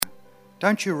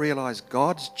Don't you realize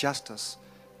God's justice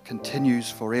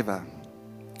continues forever?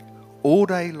 All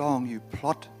day long you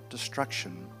plot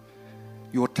destruction.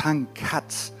 Your tongue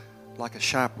cuts like a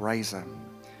sharp razor.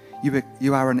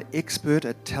 You are an expert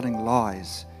at telling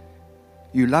lies.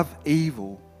 You love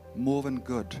evil more than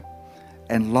good,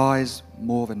 and lies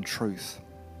more than truth.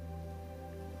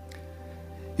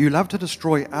 You love to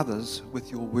destroy others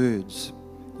with your words,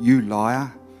 you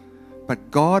liar.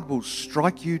 But God will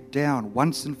strike you down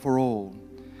once and for all.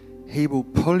 He will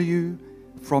pull you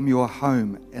from your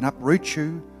home and uproot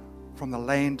you from the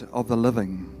land of the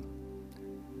living.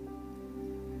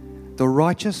 The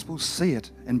righteous will see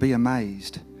it and be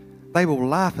amazed. They will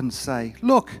laugh and say,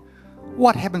 "Look,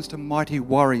 what happens to mighty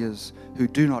warriors who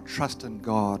do not trust in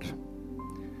God?"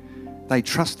 They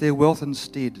trust their wealth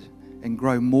instead and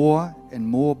grow more and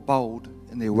more bold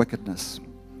in their wickedness.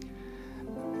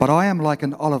 But I am like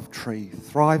an olive tree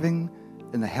thriving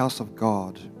in the house of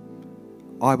God.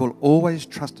 I will always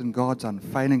trust in God's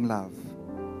unfailing love.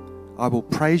 I will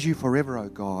praise you forever, O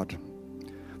God,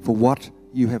 for what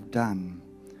you have done.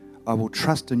 I will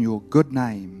trust in your good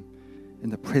name in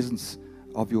the presence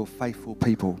of your faithful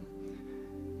people.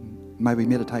 May we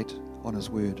meditate on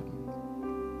his word.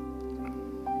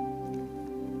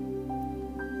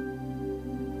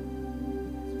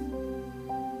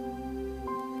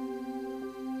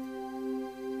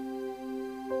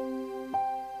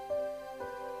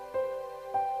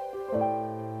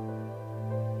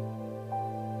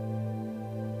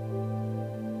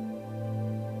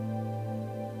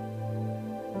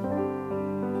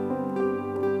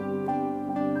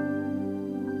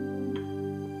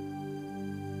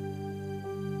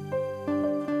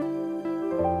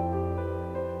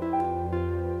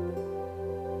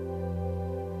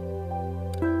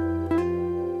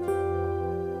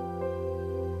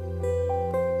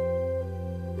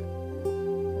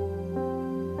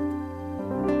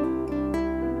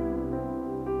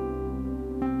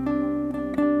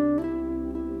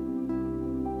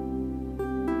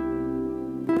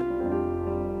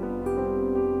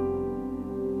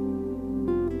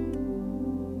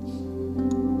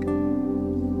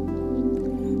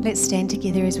 Let's stand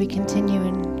together as we continue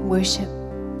in worship.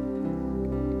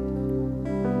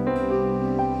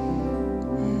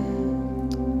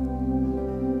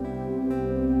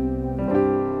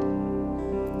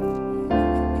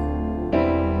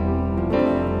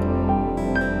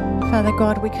 Father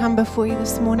God, we come before you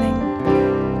this morning.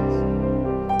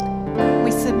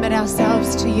 We submit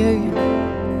ourselves to you.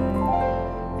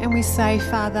 And we say,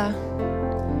 Father,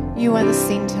 you are the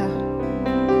centre.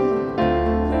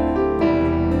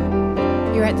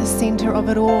 You're at the centre of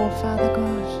it all, Father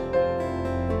God.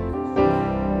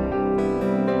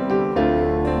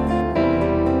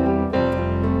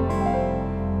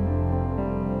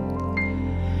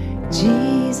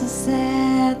 Jesus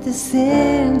at the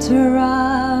centre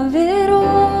of it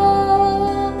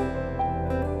all.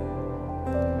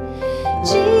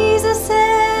 Jesus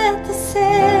at the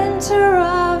centre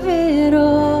of it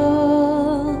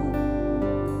all.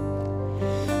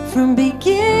 From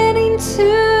beginning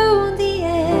to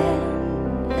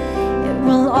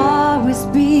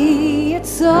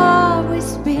it's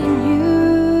always been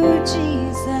you,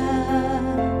 Jesus.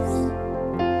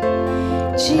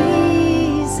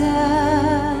 Jesus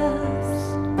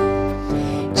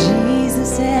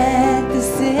at the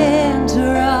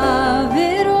center of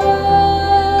it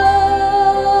all.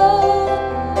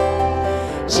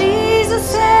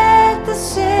 Jesus at the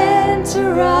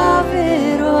center of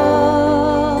it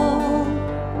all.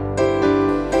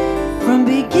 From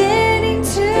beginning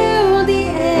to the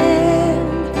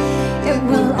end, it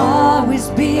will always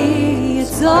be,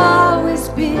 it's always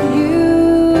been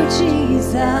you,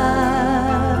 Jesus.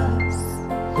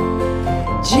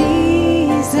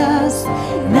 Jesus,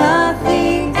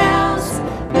 nothing else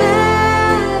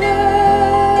matters.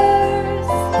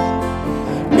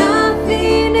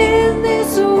 Nothing in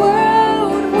this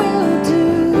world will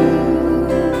do.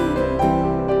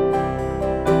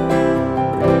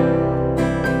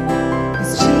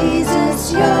 'Cause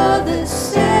Jesus, you're the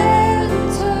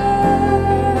center,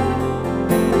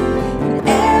 and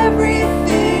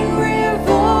everything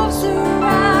revolves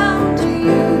around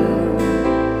you.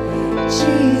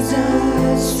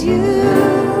 Jesus, you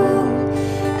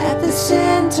at the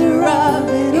center of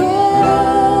it all.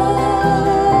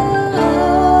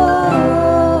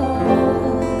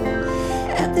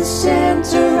 At the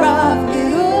center of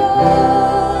it all.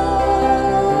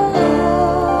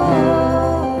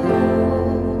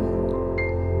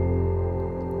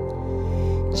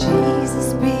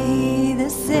 Jesus, be the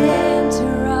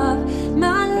center of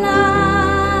my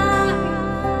life.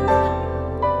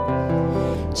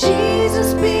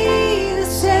 Jesus, be the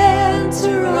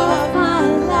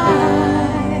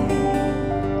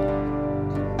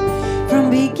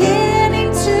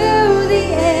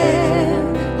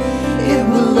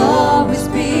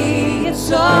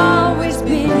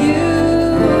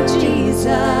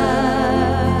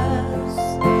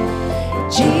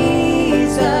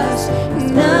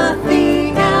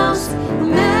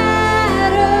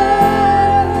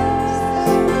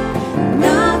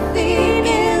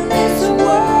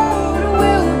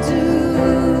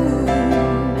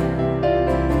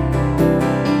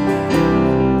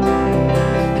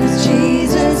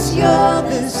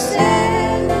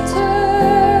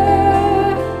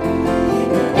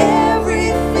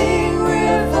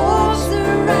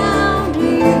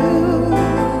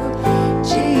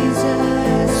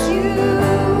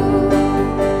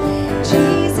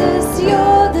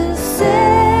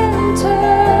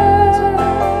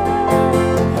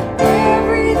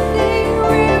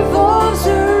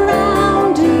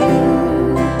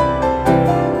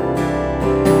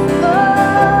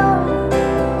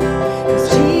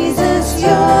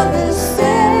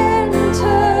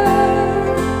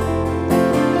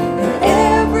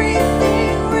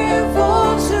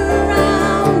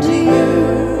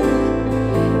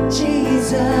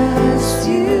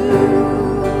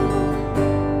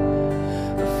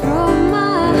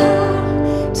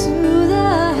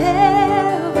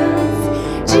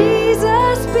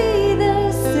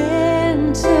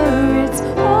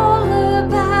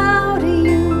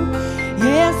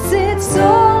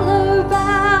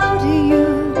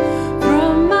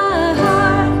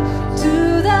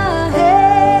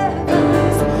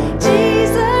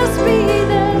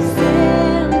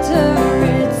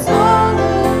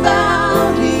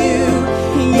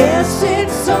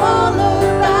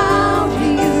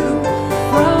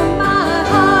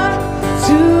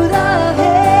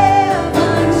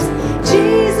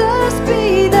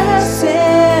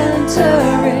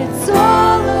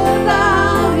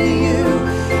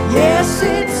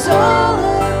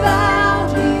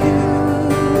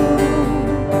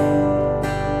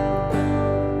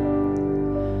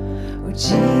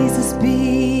Jesus,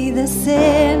 be the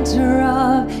center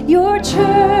of your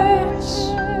church.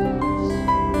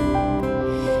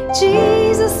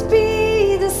 Jesus,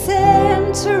 be the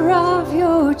center of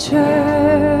your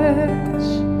church.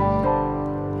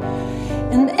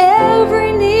 And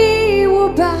every knee will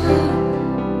bow,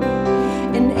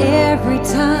 and every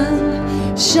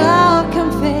tongue shall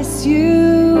confess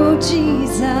you,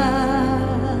 Jesus.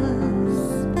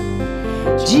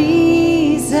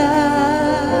 Jesus,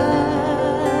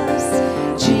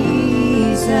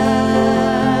 Jesus,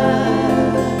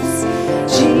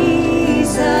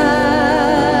 Jesus,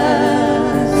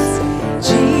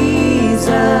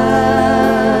 Jesus,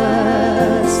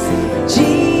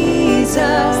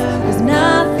 Jesus. There's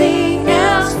nothing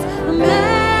else matters.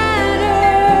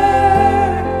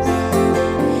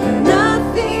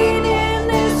 Nothing in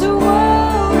this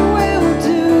world will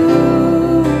do.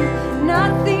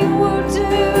 Nothing will do.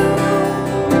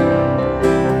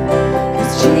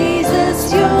 'Cause Jesus,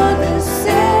 you're the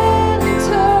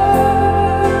center,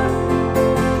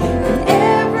 and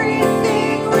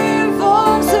everything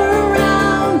revolves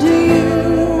around you.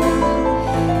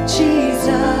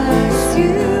 Jesus,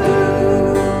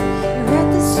 you're at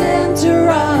the center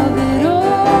of it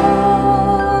all.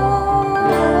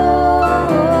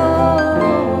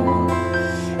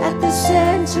 At the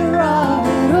center of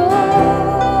it all.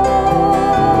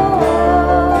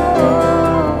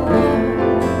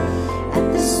 At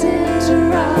the center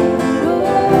of it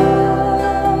all.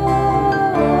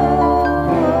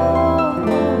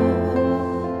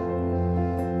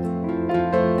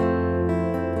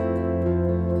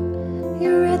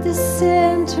 You're at the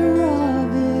center of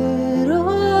it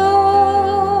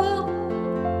all.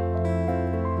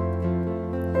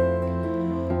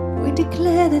 We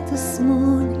declare that this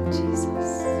morning, Jesus,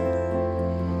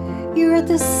 you're at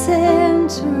the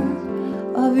center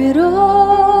of it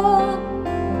all.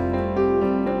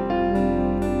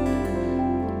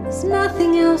 There's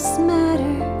nothing else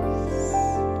matters.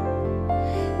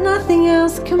 Nothing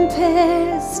else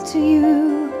compares to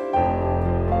you.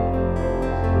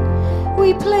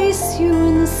 We place you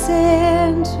in the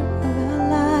center of our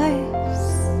lives.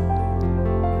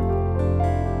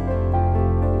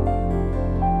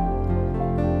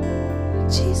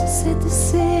 Jesus at the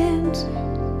center.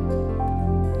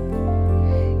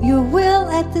 Your will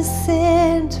at the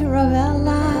center of our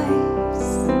lives.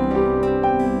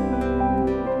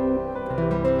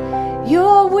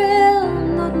 Your will,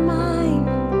 not mine.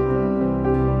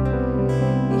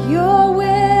 Your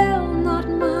will, not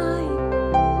mine.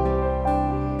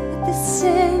 At the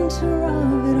center of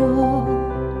it all.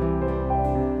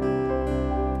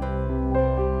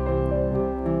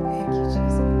 Thank you,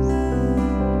 Jesus.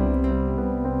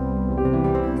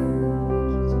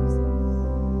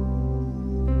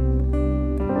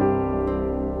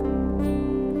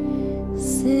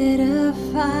 Set a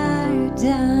fire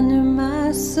down in my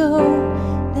soul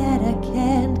that I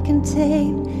can't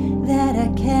contain, that I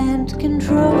can't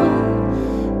control.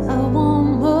 I want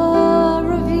more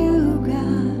of you,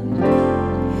 God.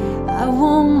 I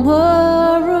want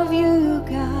more of you,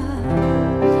 God.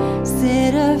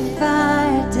 Set a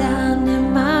fire down in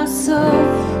my soul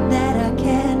that I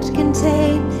can't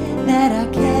contain, that I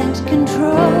can't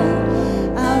control.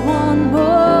 I want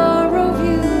more of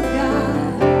you,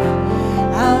 God.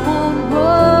 I want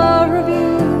more of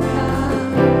you,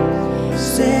 God.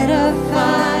 Set a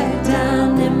fire down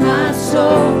in my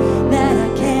soul that I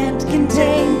can't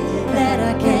contain, that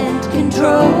I can't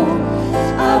control.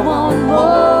 I want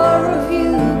more of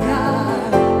you,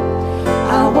 God.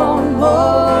 I want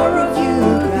more of you,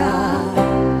 God.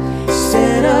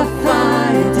 Set a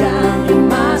fire down in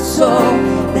my soul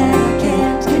that I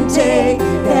can't contain,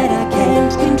 that I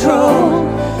can't control.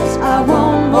 I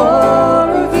want more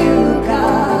of you,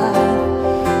 God.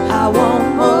 I want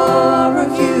more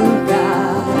of you,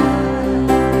 God.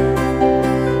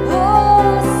 Oh,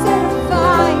 set a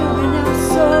fire in our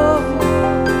soul.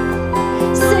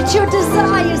 Set your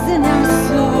desires in our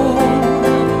soul.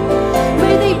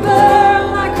 May they burn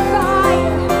like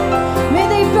fire. May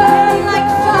they burn like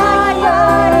fire.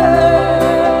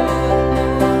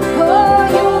 Oh,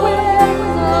 your will,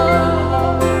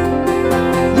 Lord.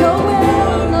 Your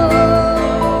will,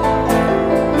 Lord.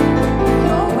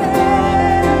 Your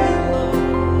will.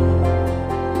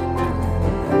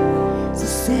 So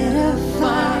set a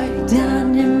fire down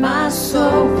in my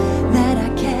soul that I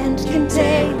can't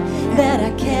contain, that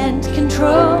I can't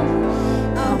control.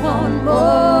 I want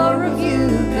more of you,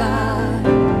 God.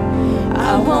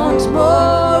 I want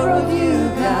more of you,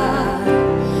 God.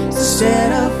 So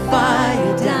set a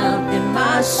fire down in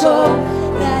my soul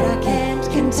that I can't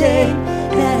contain,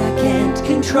 that I can't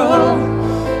control.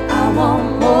 I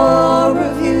want more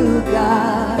of you,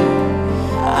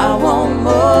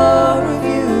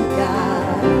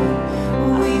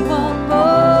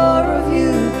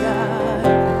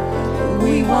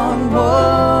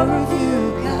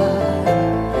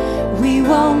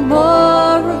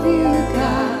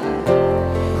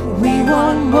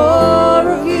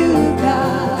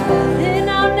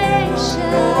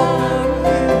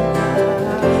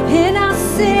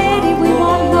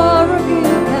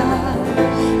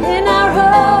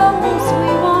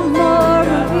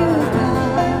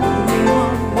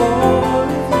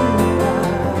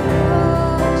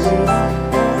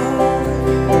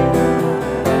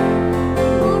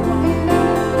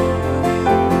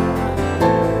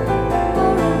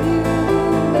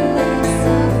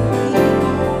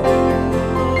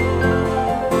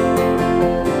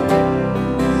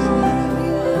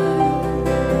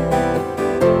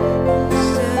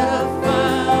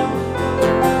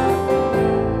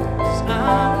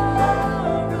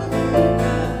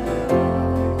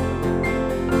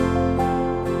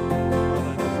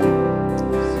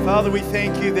 Father, we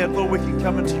thank you that, Lord, we can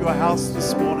come into your house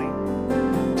this morning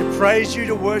to praise you,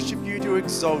 to worship you, to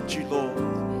exalt you, Lord.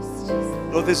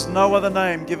 Lord, there's no other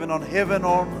name given on heaven,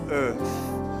 on earth,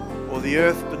 or the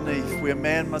earth beneath where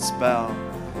man must bow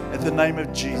at the name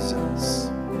of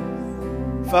Jesus.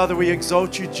 Father, we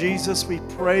exalt you, Jesus. We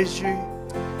praise you.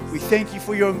 We thank you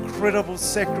for your incredible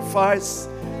sacrifice,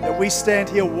 that we stand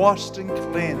here washed and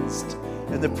cleansed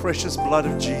in the precious blood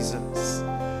of Jesus.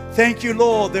 Thank you,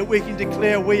 Lord, that we can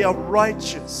declare we are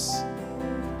righteous.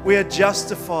 We are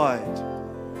justified.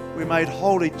 We're made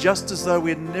holy just as though we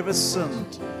had never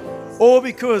sinned, all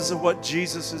because of what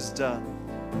Jesus has done.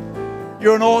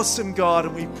 You're an awesome God,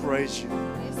 and we praise you.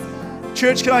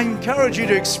 Church, can I encourage you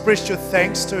to express your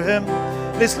thanks to Him?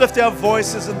 Let's lift our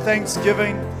voices in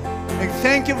thanksgiving and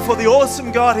thank Him for the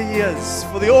awesome God He is,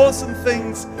 for the awesome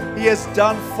things He has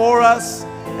done for us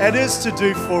and is to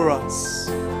do for us.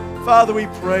 Father, we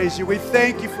praise you. We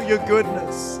thank you for your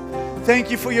goodness.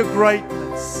 Thank you for your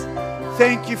greatness.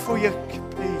 Thank you for your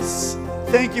peace.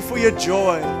 Thank you for your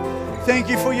joy. Thank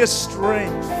you for your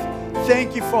strength.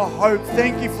 Thank you for hope.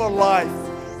 Thank you for life.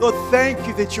 Lord, thank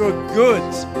you that you're good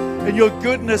and your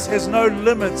goodness has no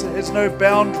limits, it has no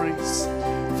boundaries.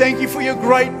 Thank you for your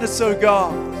greatness, oh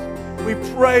God. We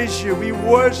praise you. We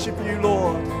worship you,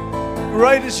 Lord.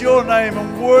 Great is your name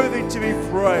and worthy to be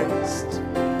praised.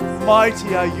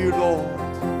 Mighty are you, Lord.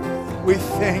 We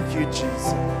thank you,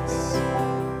 Jesus.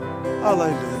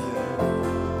 Hallelujah.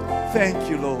 Thank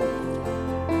you, Lord.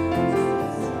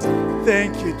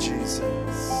 Thank you, Jesus.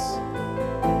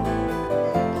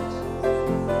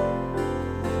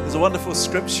 There's a wonderful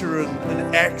scripture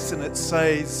in Acts, and it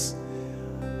says,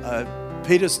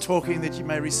 Peter's talking that you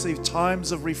may receive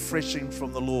times of refreshing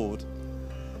from the Lord.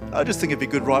 I just think it'd be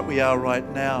good right we are right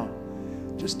now,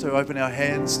 just to open our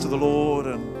hands to the Lord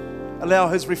and allow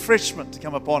His refreshment to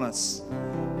come upon us.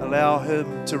 Allow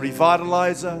Him to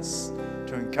revitalize us,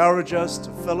 to encourage us,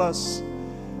 to fill us,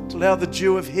 to allow the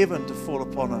dew of heaven to fall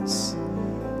upon us.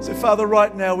 So Father,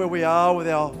 right now where we are with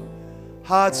our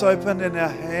hearts open and our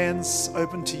hands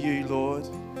open to you, Lord,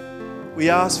 we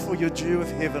ask for your dew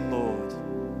of heaven, Lord.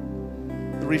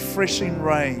 The refreshing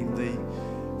rain, the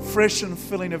fresh and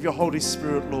filling of your Holy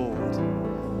Spirit, Lord.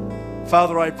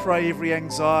 Father, I pray every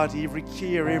anxiety, every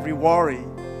care, every worry,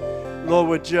 Lord,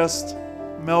 would just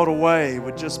melt away,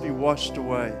 would just be washed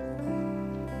away.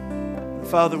 And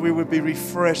Father, we would be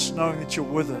refreshed knowing that you're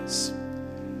with us.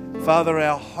 Father,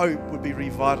 our hope would be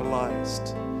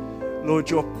revitalized.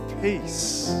 Lord, your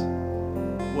peace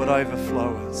would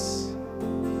overflow us.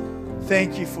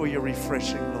 Thank you for your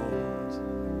refreshing, Lord.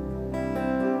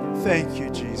 Thank you,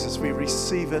 Jesus. We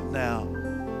receive it now.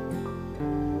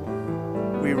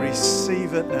 We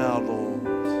receive it now, Lord.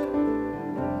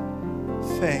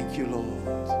 Thank you, Lord.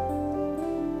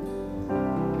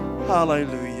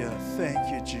 Hallelujah.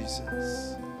 Thank you,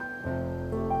 Jesus.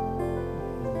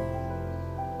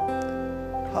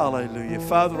 Hallelujah.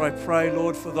 Father, I pray,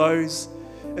 Lord, for those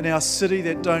in our city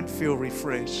that don't feel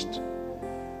refreshed,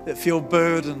 that feel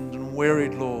burdened and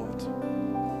wearied, Lord.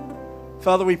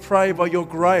 Father, we pray by your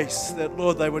grace that,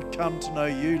 Lord, they would come to know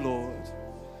you, Lord,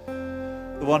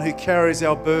 the one who carries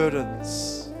our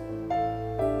burdens,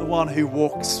 the one who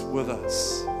walks with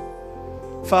us.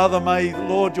 Father, may,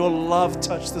 Lord, your love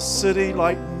touch the city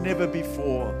like never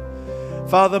before.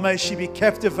 Father, may she be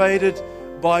captivated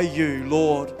by you,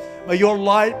 Lord. May your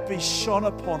light be shone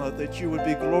upon it, that you would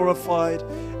be glorified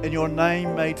and your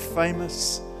name made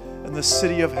famous in the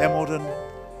city of Hamilton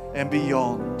and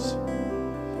beyond.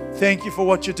 Thank you for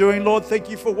what you're doing, Lord. Thank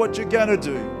you for what you're going to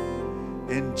do.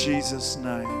 In Jesus'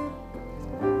 name.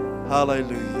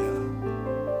 Hallelujah.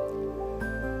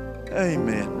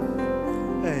 Amen.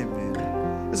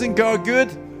 Amen. Isn't God good?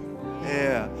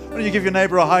 Yeah. Why don't you give your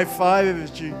neighbor a high five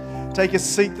as you take a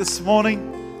seat this morning?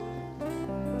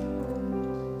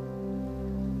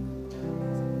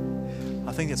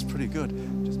 I think it's pretty good.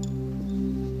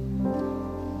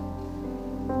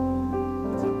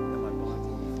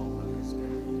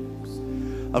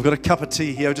 I've got a cup of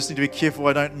tea here. I just need to be careful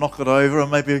I don't knock it over, or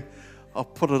maybe I'll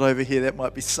put it over here. That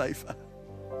might be safer.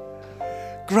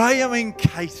 Graham and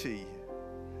Katie,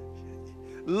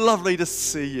 lovely to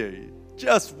see you.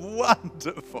 Just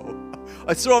wonderful.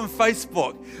 I saw on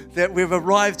Facebook that we've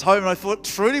arrived home, and I thought,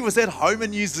 truly, was that home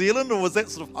in New Zealand, or was that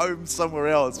sort of home somewhere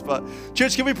else? But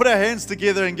church, can we put our hands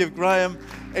together and give Graham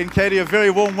and Katie a very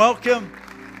warm welcome?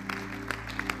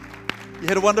 You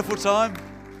had a wonderful time?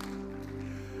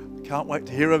 Can't wait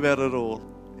to hear about it all.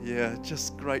 Yeah,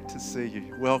 just great to see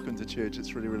you. Welcome to church.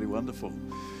 It's really, really wonderful.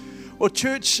 Well,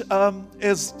 church,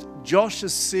 as Josh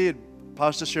has said,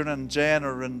 Pastor Sheridan and Jan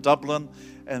are in Dublin,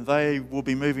 and they will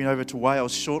be moving over to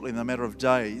Wales shortly in a matter of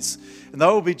days. And they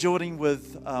will be joining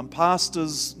with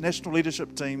pastors, national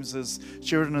leadership teams, as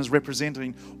Sheridan is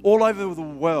representing, all over the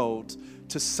world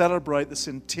to celebrate the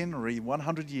centenary,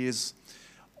 100 years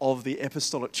of the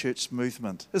Apostolic Church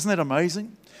movement. Isn't that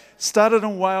amazing? Started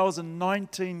in Wales in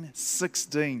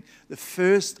 1916, the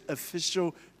first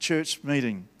official church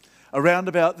meeting around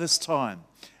about this time.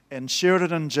 And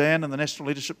Sheridan and Jan and the National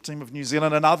Leadership Team of New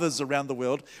Zealand and others around the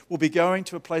world will be going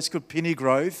to a place called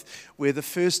Pennygrove, where the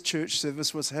first church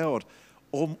service was held.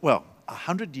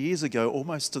 100 years ago,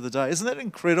 almost to the day. Isn't that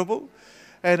incredible?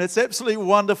 And it's absolutely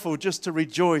wonderful just to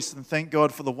rejoice and thank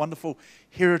God for the wonderful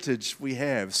heritage we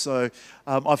have. So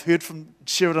I've heard from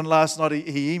Sheridan last night.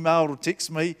 He emailed or texted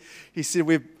me. He said,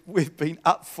 we've been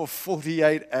up for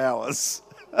 48 hours.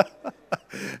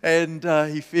 And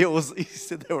he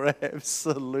said they were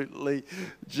absolutely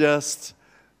just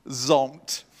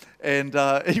zonked. And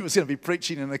he was going to be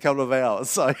preaching in a couple of hours.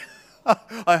 So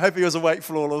I hope he was awake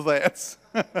for all of that.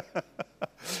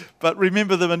 But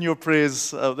remember them in your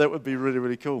prayers. That would be really,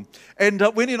 really cool. And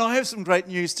Wendy and I have some great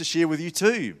news to share with you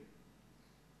too.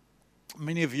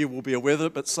 Many of you will be aware of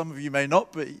it, but some of you may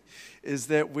not be, is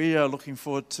that we are looking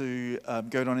forward to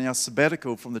going on our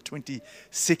sabbatical from the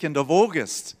 22nd of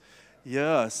August.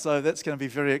 Yeah, so that's going to be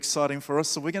very exciting for us.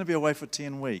 So we're going to be away for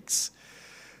 10 weeks.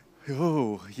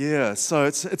 Oh, yeah, so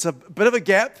it's a bit of a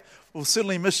gap. We'll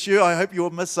certainly miss you. I hope you'll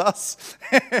miss us.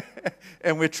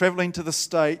 And we're travelling to the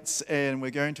States, and we're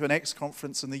going to an Acts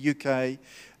conference in the UK,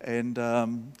 and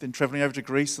then travelling over to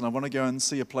Greece. And I want to go and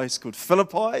see a place called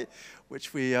Philippi,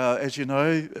 which we, as you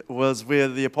know, was where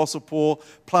the Apostle Paul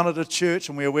planted a church,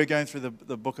 and we're going through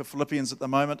the book of Philippians at the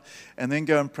moment, and then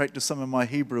go and practice some of my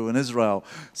Hebrew in Israel.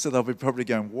 So they'll be probably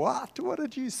going, what? What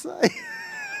did you say?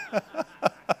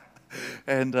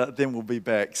 And then we'll be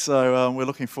back. So we're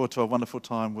looking forward to a wonderful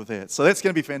time with that. So that's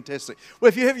going to be fantastic. Well,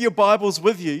 if you have your Bibles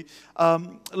with you,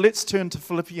 let's turn to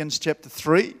Philippians chapter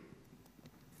 3.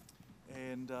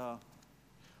 And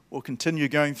we'll continue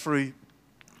going through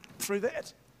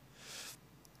that.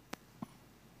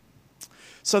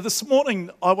 So this morning,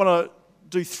 I want to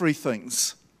do three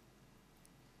things.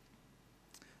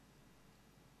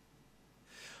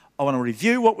 I want to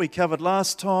review what we covered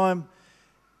last time,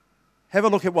 have a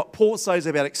look at what Paul says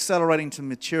about accelerating to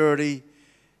maturity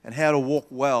and how to walk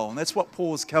well. And that's what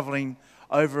Paul is covering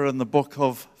over in the book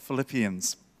of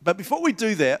Philippians. But before we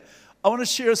do that, I want to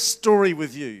share a story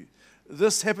with you.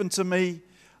 This happened to me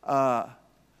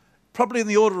probably in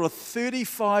the order of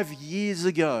 35 years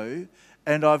ago,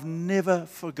 and I've never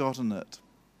forgotten it.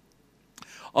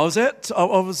 I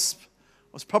was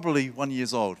probably 1 year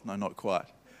old. No, not quite.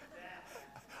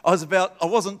 I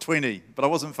wasn't 20, but I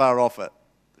wasn't far off it.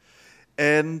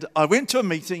 And I went to a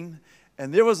meeting,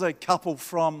 and there was a couple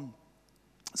from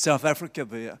South Africa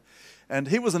there. And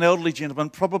he was an elderly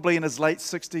gentleman, probably in his late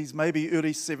 60s, maybe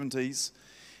early 70s.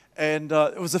 And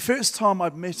it was the first time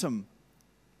I'd met him.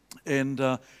 And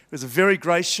he was a very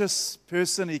gracious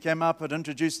person. He came up and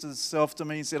introduced himself to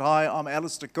me. He said, "Hi, I'm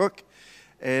Alistair Cook."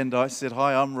 And I said,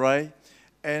 "Hi, I'm Ray."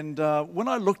 And when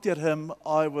I looked at him,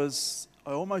 I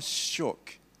almost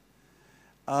shook.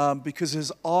 Because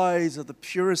his eyes are the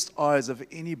purest eyes of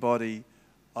anybody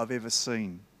I've ever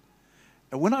seen.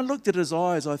 And when I looked at his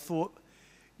eyes, I thought,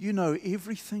 you know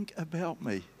everything about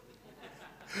me.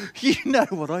 You know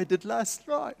what I did last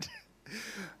night.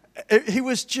 He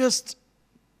was just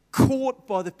caught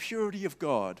by the purity of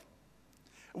God.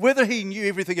 Whether he knew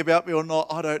everything about me or not,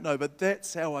 I don't know, but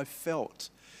that's how I felt.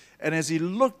 And as he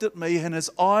looked at me, and his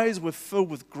eyes were filled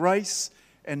with grace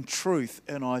and truth,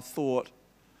 and I thought,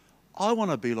 I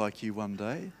want to be like you one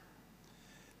day.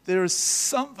 There is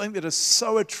something that is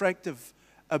so attractive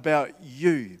about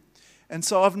you. And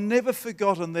so I've never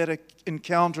forgotten that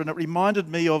encounter, and it reminded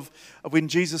me of when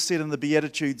Jesus said in the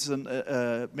Beatitudes in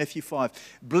Matthew 5,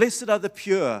 "Blessed are the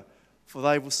pure, for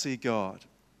they will see God."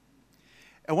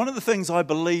 And one of the things I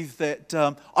believe that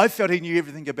I felt he knew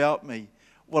everything about me.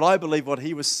 What I believe what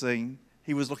he was seeing,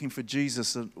 he was looking for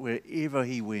Jesus wherever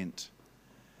he went.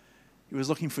 He was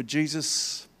looking for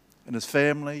Jesus and his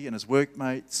family and his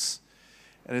workmates.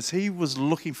 And as he was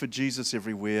looking for Jesus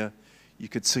everywhere, you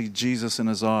could see Jesus in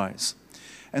his eyes.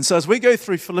 And so as we go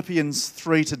through Philippians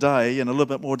 3 today in a little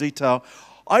bit more detail,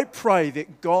 I pray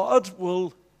that God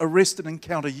will arrest and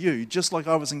encounter you just like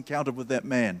I was encountered with that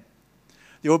man.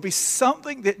 There will be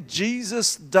something that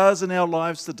Jesus does in our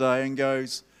lives today and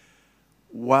goes,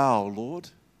 "Wow, Lord,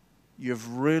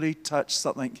 you've really touched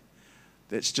something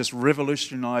that's just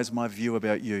revolutionized my view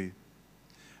about you."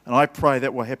 And I pray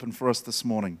that will happen for us this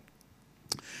morning.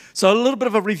 So a little bit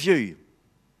of a review.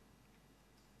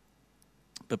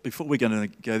 But before we're going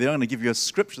to go there, I'm going to give you a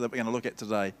scripture that we're going to look at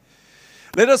today.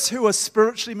 Let us who are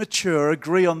spiritually mature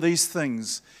agree on these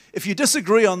things. If you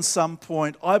disagree on some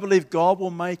point, I believe God will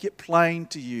make it plain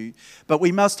to you. But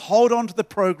we must hold on to the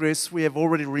progress we have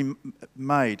already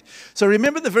made. So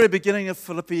remember at the very beginning of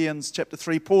Philippians chapter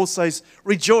 3, Paul says,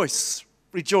 rejoice.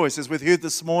 Rejoice, as we've heard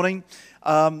this morning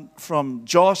from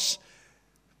Josh.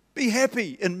 Be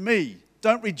happy in me.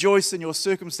 Don't rejoice in your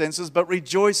circumstances, but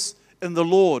rejoice in the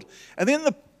Lord. And then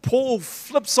Paul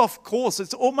flips off course.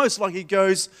 It's almost like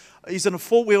he's in a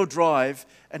four-wheel drive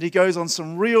and he goes on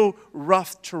some real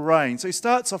rough terrain. So he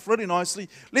starts off really nicely.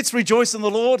 Let's rejoice in the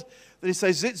Lord. Then he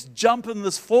says, let's jump in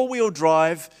this four-wheel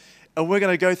drive and we're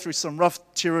going to go through some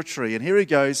rough territory. And here he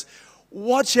goes.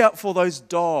 Watch out for those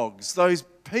dogs, those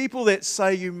people that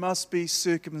say you must be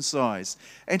circumcised.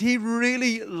 And he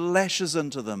really lashes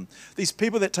into them. These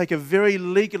people that take a very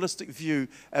legalistic view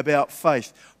about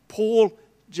faith. Paul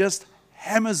just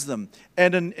hammers them.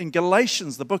 And in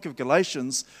Galatians, the book of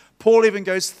Galatians, Paul even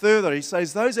goes further. He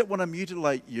says, those that want to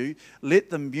mutilate you, let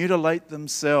them mutilate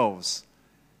themselves.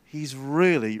 He's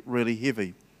really, really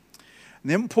heavy.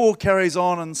 And then Paul carries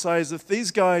on and says, if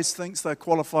these guys think they're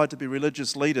qualified to be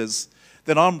religious leaders,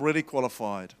 then I'm really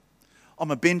qualified.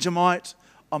 I'm a Benjamite.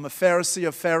 I'm a Pharisee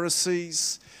of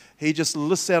Pharisees. He just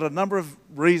lists out a number of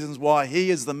reasons why he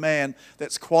is the man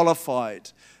that's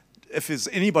qualified, if there's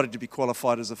anybody to be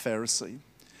qualified as a Pharisee.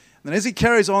 And as he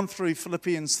carries on through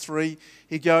Philippians 3,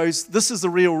 he goes, this is the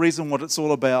real reason what it's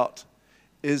all about,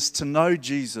 is to know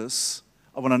Jesus.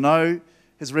 I want to know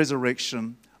his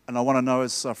resurrection, and I want to know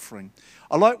his suffering.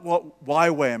 I like what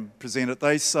YWAM presented.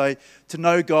 They say, to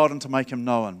know God and to make him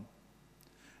known.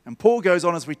 And Paul goes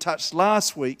on, as we touched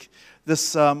last week,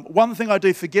 this one thing I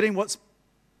do, forgetting what's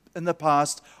in the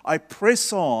past, I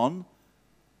press on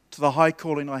to the high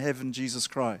calling I have in Jesus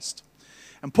Christ.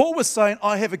 And Paul was saying,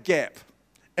 I have a gap.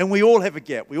 And we all have a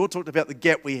gap. We all talked about the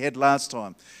gap we had last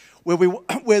time. Where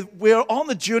we're on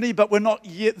the journey, but we're not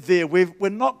yet there. We're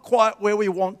not quite where we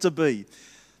want to be.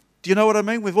 Do you know what I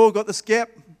mean? We've all got this gap.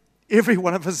 Every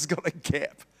one of us has got a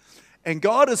gap. And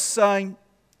God is saying,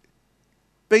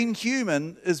 being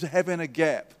human is having a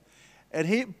gap. And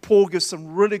here Paul gives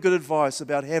some really good advice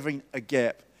about having a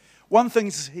gap. One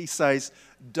thing he says,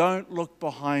 don't look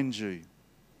behind you.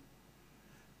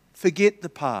 Forget the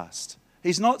past.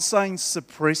 He's not saying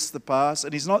suppress the past,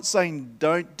 and he's not saying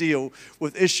don't deal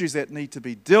with issues that need to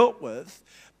be dealt with.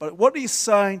 But what he's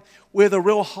saying, where the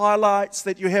real highlights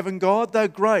that you have in God, they're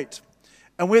great.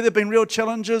 And where there have been real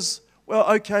challenges, well,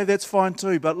 okay, that's fine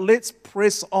too. But let's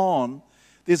press on.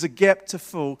 There's a gap to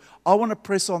fill. I want to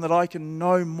press on that I can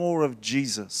know more of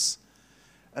Jesus.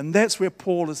 And that's where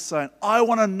Paul is saying, I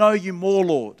want to know you more,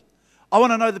 Lord. I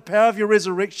want to know the power of your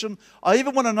resurrection. I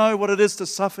even want to know what it is to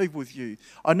suffer with you.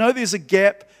 I know there's a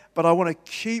gap, but I want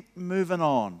to keep moving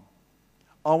on.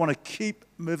 I want to keep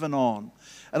moving on.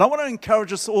 And I want to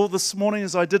encourage us all this morning,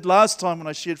 as I did last time when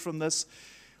I shared from this.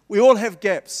 We all have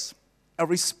gaps. A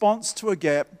response to a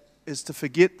gap is to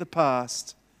forget the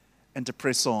past and to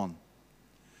press on.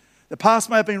 The past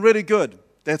may have been really good.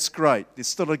 That's great. There's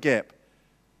still a gap.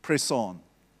 Press on.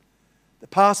 The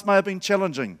past may have been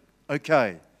challenging.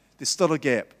 Okay. There's still a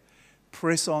gap.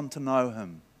 Press on to know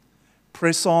him.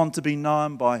 Press on to be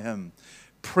known by him.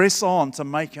 Press on to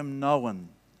make him known.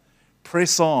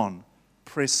 Press on.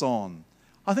 Press on.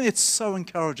 I think it's so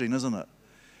encouraging, isn't it?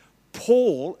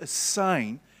 Paul is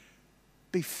saying,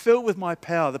 be filled with my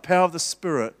power, the power of the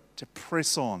Spirit, to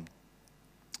press on.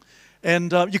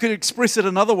 And you could express it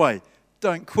another way.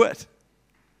 Don't quit.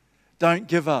 Don't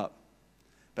give up.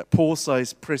 But Paul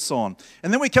says, press on.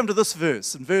 And then we come to this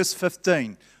verse, in verse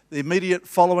 15. The immediate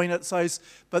following it says,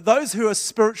 but those who are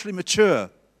spiritually mature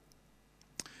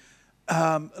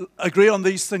agree on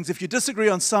these things. If you disagree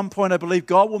on some point, I believe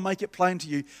God will make it plain to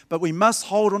you, but we must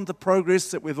hold on to the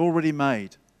progress that we've already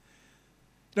made.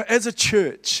 You know, as a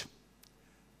church,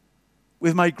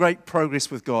 we've made great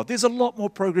progress with God. There's a lot more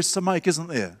progress to make, isn't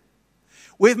there?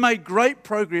 We've made great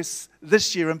progress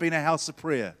this year in being a house of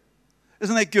prayer.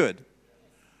 Isn't that good?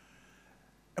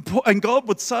 And God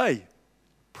would say,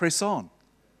 press on.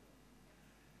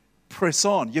 Press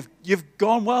on. You've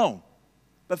gone well,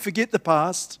 but forget the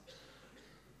past.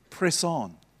 Press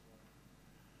on.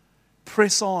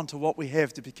 Press on to what we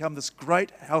have to become this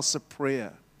great house of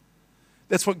prayer.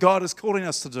 That's what God is calling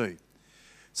us to do.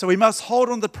 So we must hold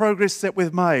on to the progress that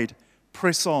we've made.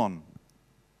 Press on.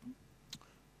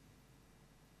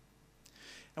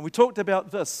 And we talked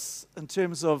about this in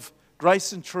terms of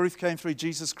grace and truth came through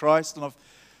Jesus Christ. And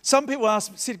some people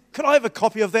said, could I have a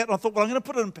copy of that? And I thought, well, I'm going to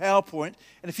put it in PowerPoint.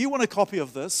 And if you want a copy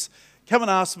of this, come and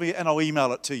ask me and I'll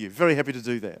email it to you. Very happy to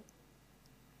do that.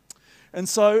 And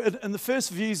so in the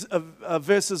first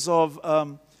verses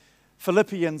of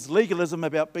Philippians, legalism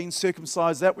about being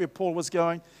circumcised, that's where Paul was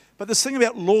going. But this thing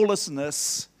about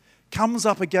lawlessness comes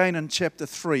up again in chapter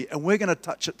 3, and we're going to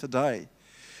touch it today.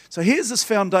 So here's this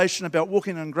foundation about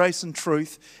walking in grace and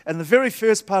truth. And the very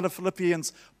first part of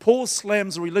Philippians, Paul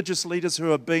slams the religious leaders who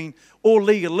have been all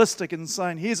legalistic and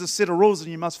saying, here's a set of rules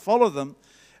and you must follow them.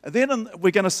 And then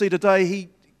we're going to see today he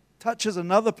touches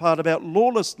another part about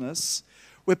lawlessness,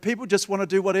 where people just want to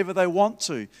do whatever they want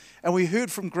to. And we heard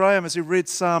from Graham as he read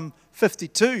Psalm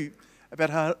 52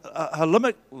 about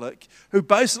Elimelech, who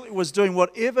basically was doing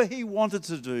whatever he wanted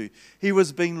to do. He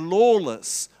was being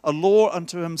lawless, a law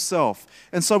unto himself.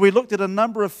 And so we looked at a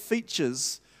number of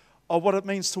features of what it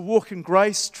means to walk in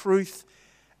grace, truth,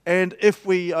 and if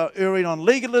we are erring on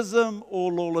legalism or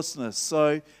lawlessness.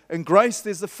 So in grace,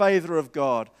 there's the favor of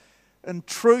God. In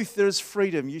truth, there is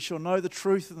freedom. You shall know the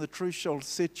truth, and the truth shall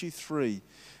set you free.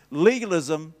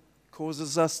 Legalism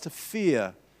causes us to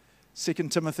fear. 2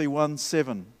 Timothy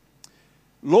 1:7.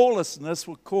 Lawlessness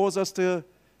will cause us to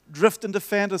drift into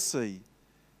fantasy.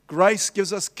 Grace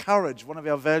gives us courage, one of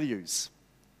our values.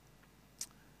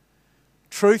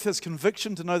 Truth is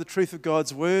conviction to know the truth of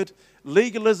God's word.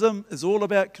 Legalism is all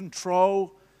about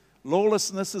control.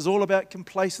 Lawlessness is all about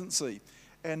complacency.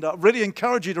 And I really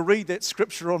encourage you to read that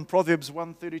scripture on Proverbs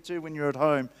 1:32 when you're at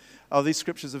home. These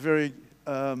scriptures are very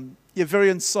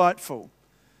insightful.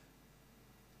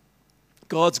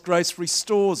 God's grace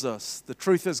restores us. The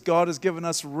truth is God has given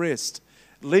us rest.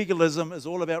 Legalism is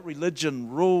all about religion,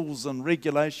 rules and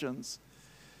regulations.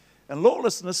 And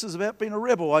lawlessness is about being a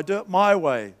rebel. I do it my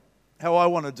way, how I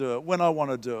want to do it, when I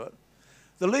want to do it.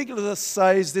 The legalist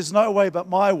says there's no way but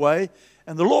my way,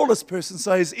 and the lawless person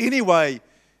says any way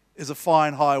is a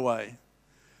fine highway.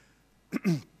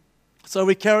 So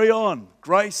we carry on.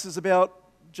 Grace is about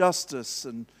justice,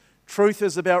 and truth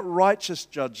is about righteous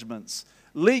judgments.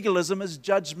 Legalism is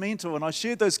judgmental, and I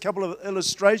shared those couple of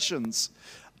illustrations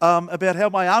about how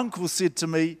my uncle said to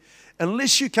me,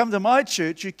 unless you come to my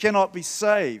church, you cannot be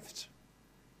saved.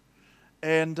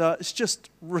 And it's just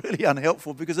really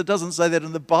unhelpful because it doesn't say that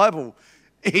in the Bible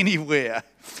anywhere.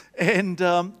 And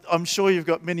I'm sure you've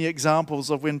got many examples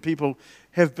of when people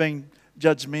have been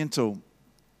judgmental.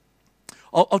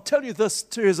 I'll tell you this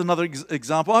too as another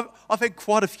example. I've had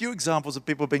quite a few examples of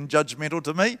people being judgmental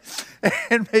to me,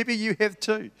 and maybe you have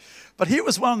too. But here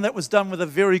was one that was done with a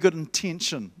very good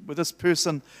intention. With this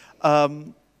person,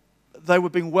 they were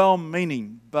being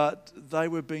well-meaning, but they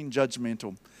were being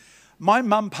judgmental. My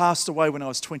mum passed away when I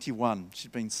was 21.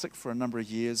 She'd been sick for a number of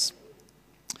years.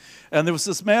 And there was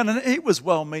this man, and he was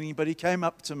well-meaning, but he came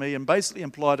up to me and basically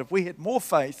implied if we had more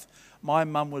faith, my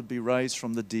mum would be raised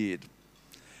from the dead.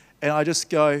 And I just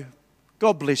go,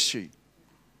 God bless you.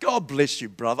 God bless you,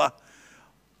 brother.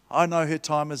 I know her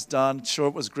time is done. Sure,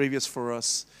 it was grievous for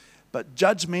us. But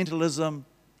judgmentalism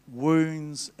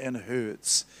wounds and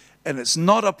hurts. And it's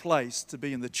not a place to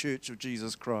be in the church of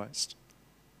Jesus Christ.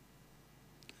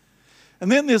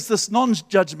 And then there's this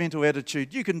non-judgmental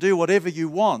attitude. You can do whatever you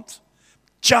want.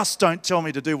 Just don't tell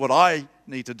me to do what I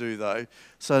need to do, though.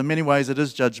 So in many ways, it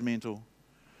is judgmental.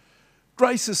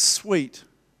 Grace is sweet.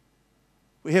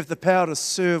 We have the power to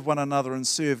serve one another and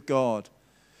serve God.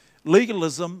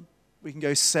 Legalism, we can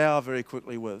go sour very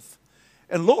quickly with.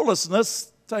 And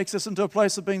lawlessness takes us into a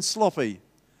place of being sloppy.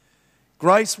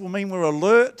 Grace will mean we're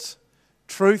alert.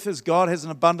 Truth is God has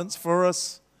an abundance for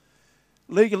us.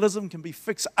 Legalism can be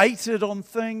fixated on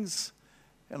things.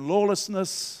 And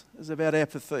lawlessness is about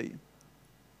apathy.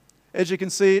 As you can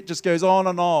see, it just goes on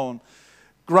and on.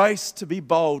 Grace to be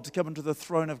bold, to come into the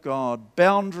throne of God.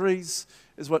 Boundaries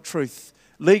is what truth.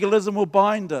 Legalism will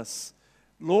bind us.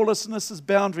 Lawlessness is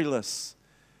boundaryless.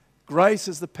 Grace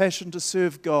is the passion to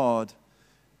serve God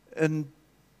and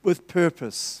with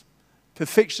purpose.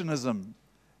 Perfectionism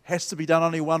has to be done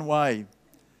only one way.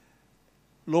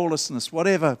 Lawlessness,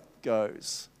 whatever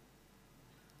goes.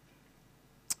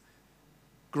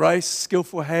 Grace,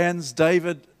 skillful hands.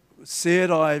 David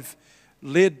said, I've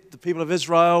led the people of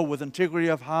Israel with integrity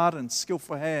of heart and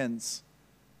skillful hands.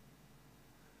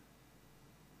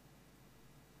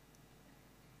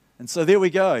 And so there we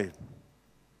go.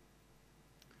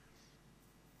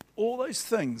 All those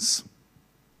things,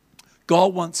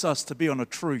 God wants us to be on a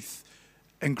truth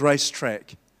and grace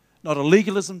track, not a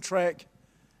legalism track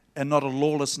and not a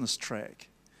lawlessness track.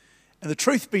 And the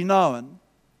truth be known,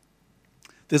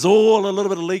 there's all a little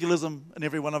bit of legalism in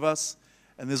every one of us,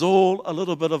 and there's all a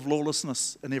little bit of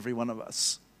lawlessness in every one of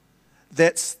us.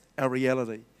 That's our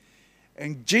reality.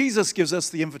 And Jesus gives us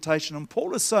the invitation, and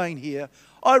Paul is saying here,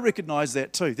 I recognize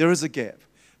that too. There is a gap.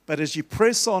 But as you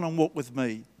press on and walk with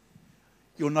me,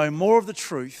 you'll know more of the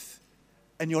truth,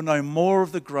 and you'll know more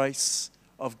of the grace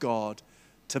of God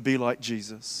to be like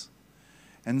Jesus.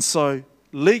 And so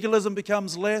legalism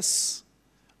becomes less,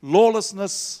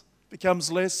 lawlessness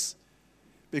becomes less,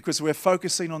 because we're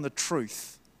focusing on the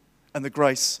truth and the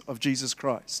grace of Jesus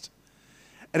Christ.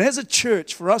 And as a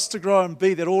church, for us to grow and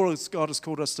be that all God has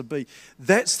called us to be,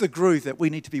 that's the groove that we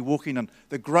need to be walking in,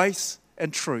 the grace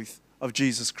and truth of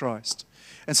Jesus Christ.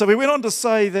 And so we went on to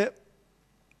say that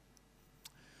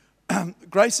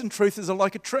grace and truth is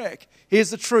like a track. Here's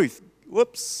the truth.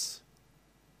 Whoops.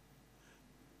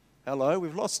 Hello,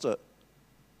 we've lost it.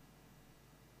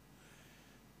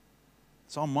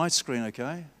 It's on my screen,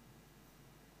 okay?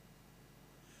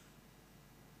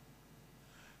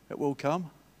 It will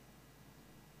come.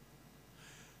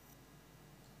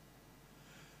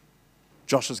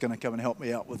 Josh is going to come and help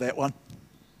me out with that one.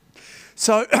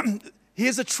 So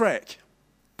here's a track.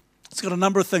 It's got a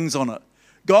number of things on it.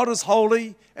 God is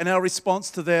holy, and our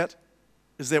response to that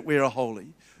is that we are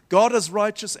holy. God is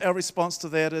righteous, our response to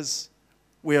that is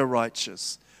we are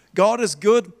righteous. God is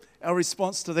good, our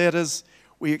response to that is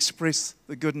we express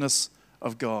the goodness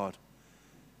of God.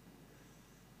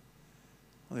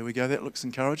 Well, there we go, that looks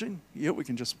encouraging. Yeah, we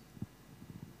can just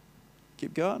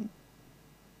keep going.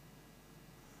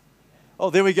 Oh,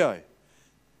 there we go.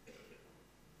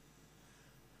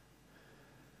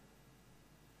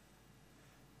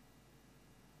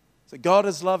 So God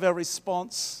is love, our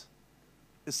response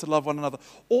is to love one another.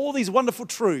 All these wonderful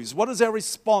truths. What is our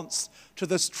response to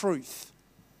this truth?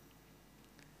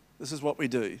 This is what we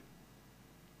do.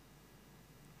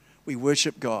 We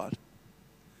worship God.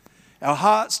 Our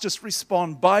hearts just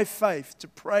respond by faith to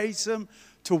praise Him,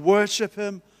 to worship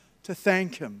Him, to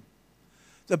thank Him.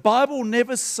 The Bible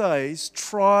never says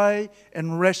try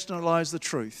and rationalize the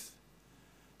truth.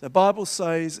 The Bible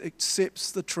says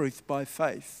accepts the truth by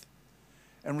faith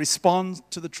and responds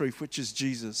to the truth, which is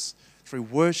Jesus, through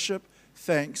worship,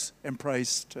 thanks, and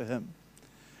praise to Him.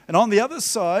 And on the other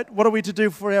side, what are we to do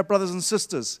for our brothers and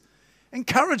sisters?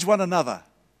 Encourage one another,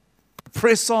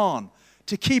 press on,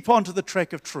 to keep on to the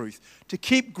track of truth, to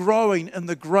keep growing in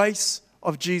the grace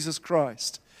of Jesus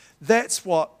Christ. That's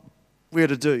what we're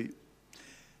to do.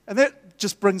 And that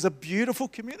just brings a beautiful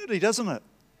community, doesn't it?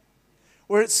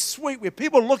 Where it's sweet, where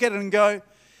people look at it and go,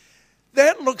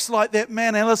 that looks like that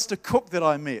man Alistair Cook that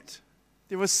I met.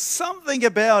 There was something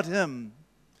about him.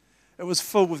 It was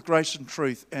filled with grace and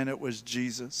truth, and it was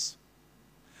Jesus.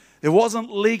 There wasn't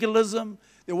legalism,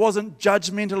 there wasn't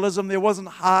judgmentalism, there wasn't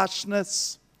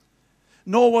harshness,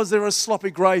 nor was there a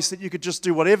sloppy grace that you could just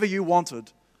do whatever you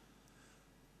wanted.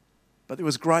 But there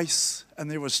was grace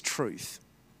and there was truth.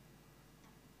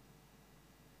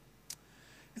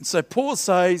 And so Paul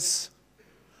says,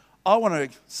 I want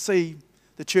to see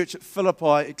the church at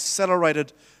Philippi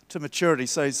accelerated to maturity. He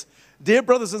says, dear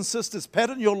brothers and sisters,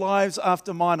 pattern your lives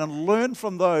after mine and learn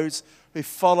from those who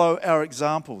follow our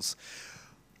examples.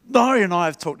 Nari and I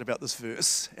have talked about this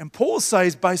verse, and Paul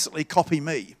says basically copy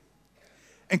me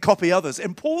and copy others.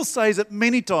 And Paul says it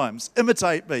many times,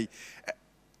 imitate me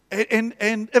and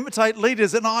imitate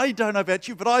leaders. And I don't know about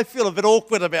you, but I feel a bit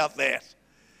awkward about that.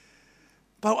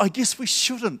 But I guess we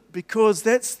shouldn't, because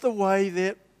that's the way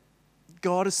that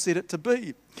God has set it to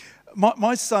be.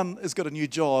 My son has got a new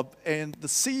job, and the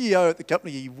CEO at the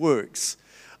company he works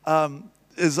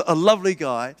is a lovely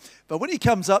guy. But when he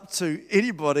comes up to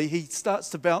anybody, he starts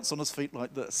to bounce on his feet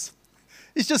like this.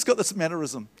 He's just got this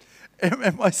mannerism.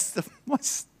 And my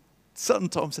son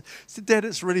Tom said, Dad,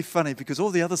 it's really funny because all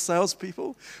the other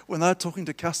salespeople, when they're talking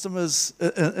to customers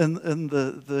in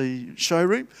the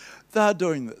showroom, they're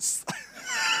doing this.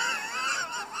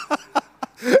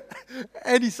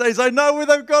 And he says, I know where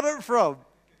they've got it from.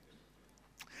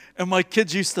 And my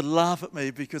kids used to laugh at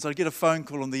me because I'd get a phone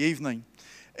call in the evening.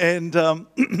 And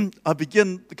I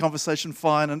begin the conversation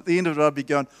fine, and at the end of it, I'd be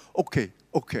going, okay.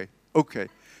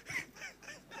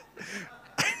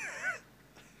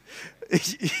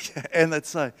 And they'd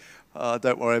say, oh,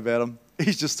 don't worry about him.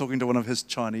 He's just talking to one of his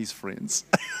Chinese friends.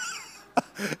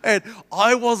 And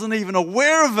I wasn't even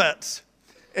aware of it.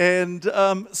 And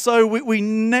so we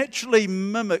naturally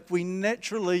mimic, we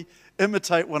naturally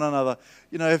imitate one another.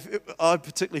 You know, I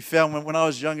particularly found when I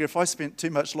was younger, if I spent too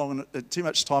much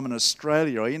time in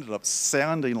Australia, I ended up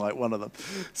sounding like one of them.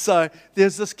 So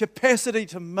there's this capacity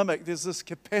to mimic, there's this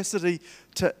capacity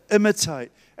to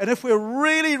imitate. And if we're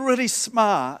really, really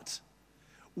smart,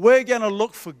 we're going to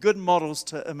look for good models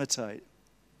to imitate.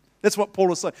 That's what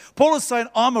Paul is saying. Paul is saying,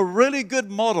 I'm a really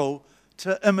good model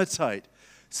to imitate.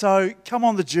 So come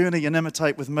on the journey and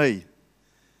imitate with me.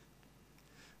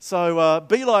 So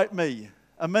be like me,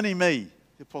 a mini me,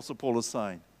 the Apostle Paul is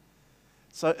saying.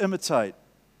 So imitate.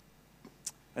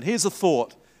 And here's a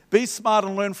thought. Be smart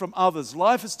and learn from others.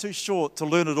 Life is too short to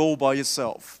learn it all by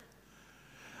yourself.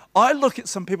 I look at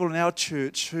some people in our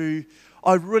church who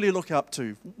I really look up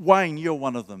to. Wayne, you're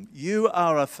one of them. You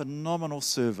are a phenomenal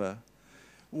server.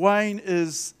 Wayne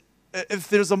is, if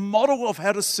there's a model of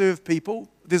how to serve people,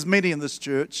 there's many in this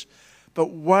church, but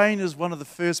Wayne is one of the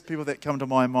first people that come to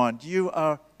my mind. You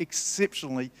are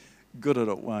exceptionally good at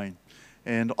it, Wayne.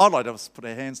 And I'd like to just put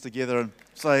our hands together and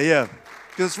say, yeah,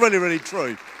 because it's really, really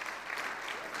true.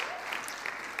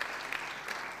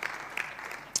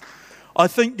 I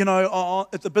think,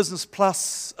 at the Business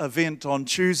Plus event on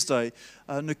Tuesday,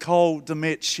 Nicole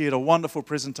Demet shared a wonderful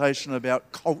presentation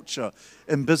about culture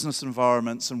in business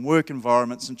environments and work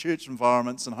environments and church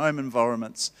environments and home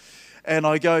environments. And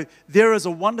I go, there is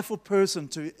a wonderful person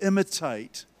to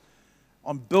imitate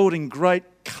on building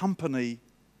great company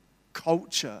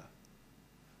culture.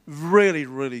 Really,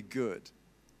 really good.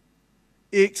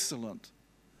 Excellent.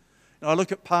 I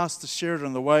look at Pastor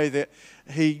Sheridan, the way that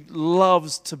he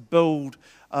loves to build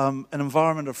an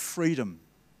environment of freedom,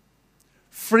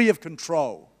 free of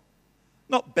control,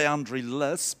 not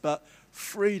boundaryless, but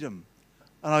freedom.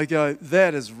 And I go,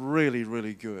 that is really,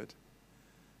 really good.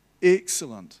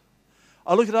 Excellent.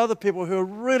 I look at other people who are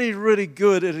really, really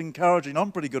good at encouraging.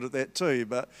 I'm pretty good at that too,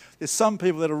 but there's some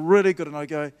people that are really good, and I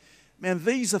go, man,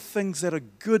 these are things that are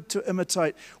good to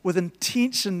imitate with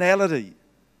intentionality.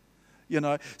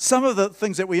 Some of the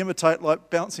things that we imitate, like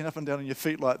bouncing up and down on your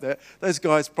feet like that, those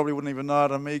guys probably wouldn't even know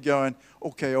it, and me going,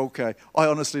 okay. I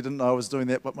honestly didn't know I was doing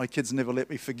that, but my kids never let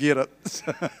me forget it.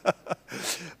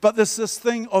 But there's this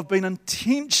thing of being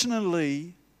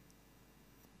intentionally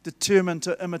determined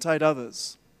to imitate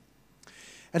others.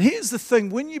 And here's the thing,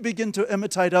 when you begin to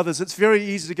imitate others, it's very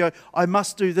easy to go, I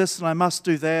must do this, and I must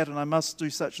do that, and I must do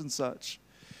such and such.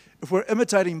 If we're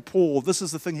imitating Paul, this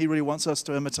is the thing he really wants us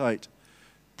to imitate.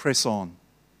 Press on.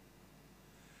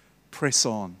 Press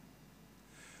on.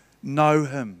 Know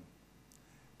him.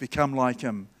 Become like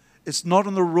him. It's not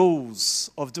in the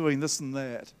rules of doing this and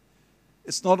that.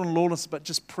 It's not in lawlessness, but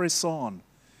just press on.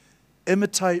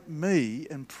 Imitate me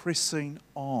in pressing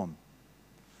on.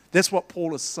 That's what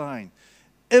Paul is saying.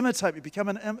 Imitate me.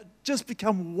 Just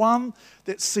become one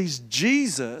that sees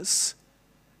Jesus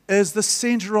as the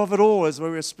center of it all, as we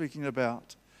were speaking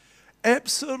about.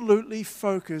 Absolutely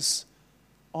focus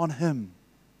on him,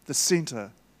 the center,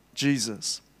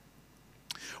 Jesus.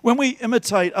 When we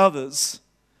imitate others,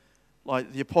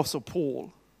 like the Apostle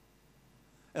Paul,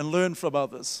 and learn from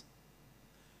others,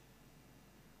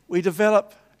 we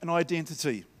develop an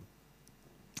identity.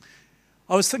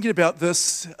 I was thinking about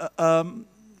this.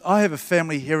 I have a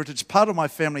family heritage. Part of my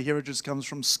family heritage comes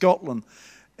from Scotland,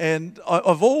 and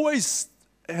I've always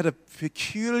had a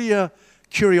peculiar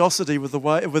curiosity with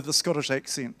the Scottish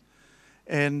accent.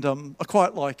 And I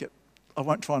quite like it. I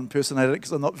won't try and impersonate it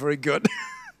because I'm not very good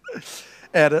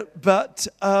at it. But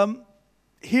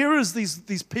here is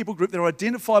these people group. They're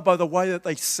identified by the way that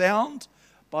they sound,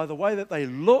 by the way that they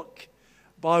look,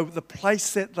 by the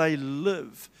place that they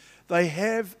live. They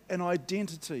have an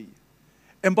identity.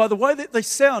 And by the way that they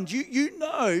sound,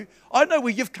 I know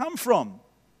where you've come from.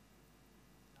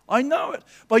 I know it.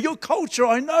 By your culture,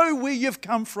 I know where you've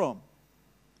come from.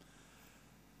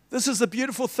 This is the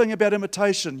beautiful thing about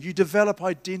imitation. You develop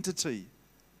identity.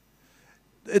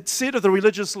 It said of the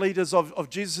religious leaders of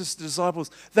Jesus'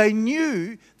 disciples, they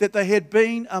knew that they had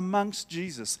been amongst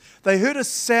Jesus. They heard a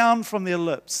sound from their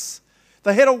lips.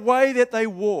 They had a way that they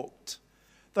walked.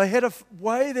 They had a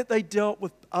way that they dealt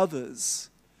with others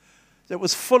that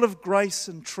was full of grace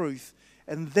and truth,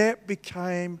 and that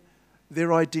became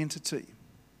their identity.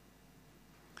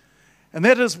 And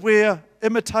that is where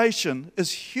imitation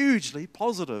is hugely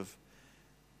positive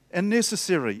and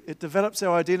necessary. It develops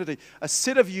our identity, a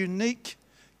set of unique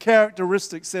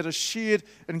characteristics that are shared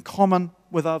in common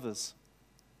with others.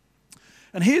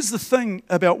 And here's the thing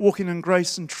about walking in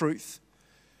grace and truth.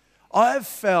 I have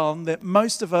found that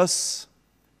most of us,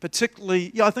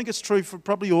 particularly, I think it's true for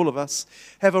probably all of us,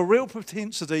 have a real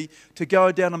propensity to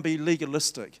go down and be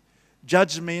legalistic,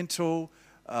 judgmental,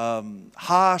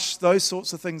 harsh, those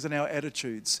sorts of things in our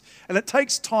attitudes. And it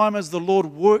takes time as the Lord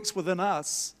works within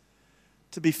us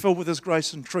to be filled with His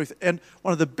grace and truth. And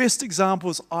one of the best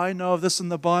examples I know of this in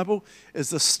the Bible is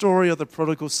the story of the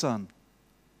prodigal son.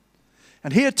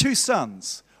 And here are two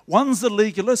sons. One's the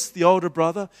legalist, the older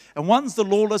brother, and one's the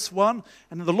lawless one.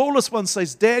 And the lawless one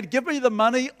says, Dad, give me the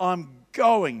money, I'm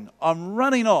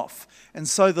running off. And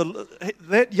so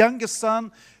that younger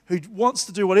son, who wants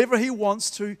to do whatever he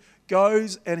wants to,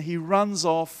 goes and he runs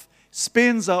off,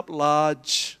 spends up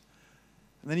large,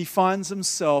 and then he finds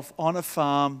himself on a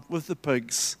farm with the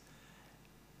pigs.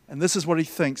 And this is what he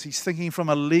thinks. He's thinking from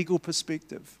a legal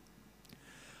perspective.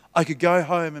 I could go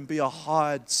home and be a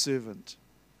hired servant.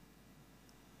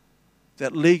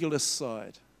 That legalist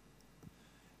side.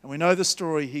 And we know the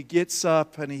story. He gets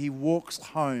up and he walks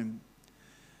home,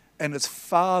 and his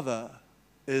father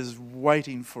is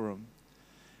waiting for him.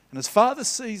 And his father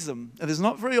sees him. And it's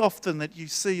not very often that you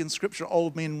see in Scripture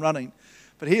old men running.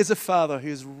 But here's a father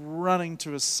who's running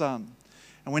to his son.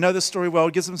 And we know the story well.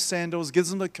 He gives him sandals,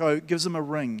 gives him a coat, gives him a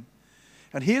ring.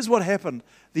 And here's what happened.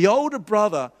 The older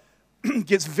brother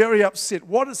gets very upset.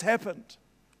 What has happened?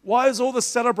 Why is all this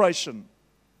celebration?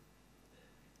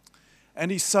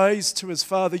 And he says to his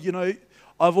father, you know,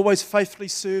 I've always faithfully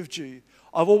served you.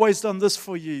 I've always done this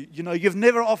for you. You know, you've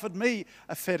never offered me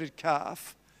a fatted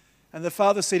calf. And the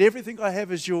father said, everything I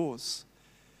have is yours.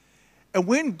 And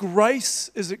when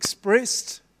grace is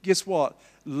expressed, guess what?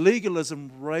 Legalism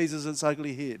raises its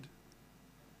ugly head.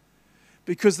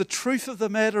 Because the truth of the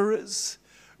matter is,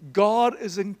 God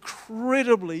is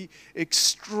incredibly,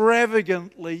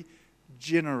 extravagantly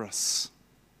generous.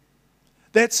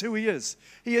 That's who He is.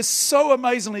 He is so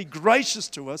amazingly gracious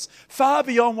to us, far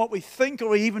beyond what we think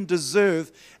or even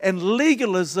deserve, and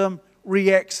legalism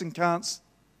reacts and can't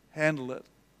handle it.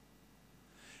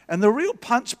 And the real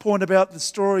punch point about the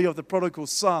story of the prodigal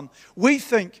son, we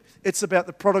think it's about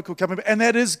the prodigal coming back, and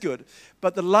that is good.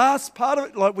 But the last part of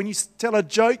it, like when you tell a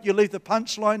joke, you leave the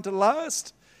punchline to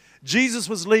last. Jesus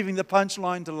was leaving the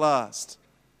punchline to last,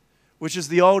 which is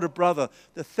the older brother,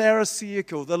 the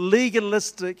Pharisaical, the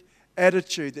legalistic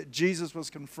attitude that Jesus was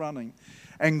confronting.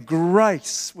 And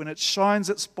grace, when it shines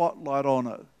its spotlight on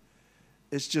it,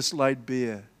 it's just laid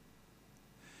bare.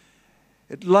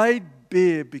 It laid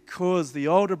bare because the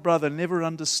older brother never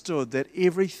understood that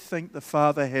everything the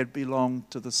father had belonged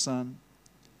to the son.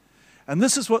 And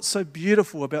this is what's so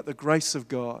beautiful about the grace of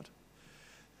God,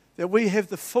 that we have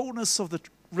the fullness of the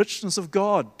richness of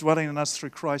God dwelling in us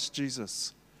through Christ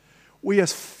Jesus. We are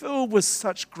filled with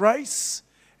such grace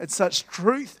and such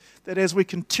truth that as we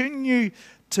continue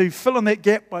to fill in that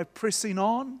gap by pressing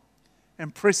on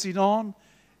and pressing on,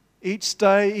 each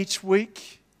day, each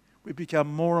week, we become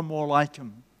more and more like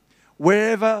Him.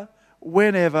 Wherever,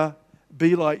 whenever,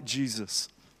 be like Jesus.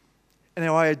 And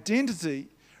our identity,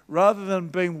 rather than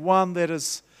being one that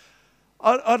is,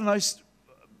 I don't know,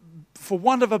 for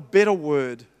want of a better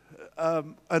word,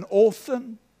 an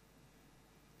orphan,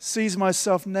 sees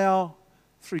myself now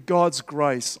through God's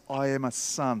grace, I am a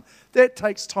son. That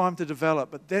takes time to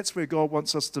develop, but that's where God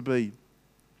wants us to be.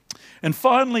 And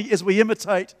finally, as we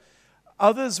imitate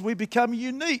others, we become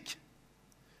unique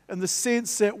in the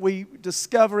sense that we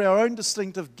discover our own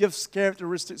distinctive gifts,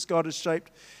 characteristics God has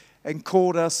shaped and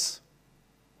called us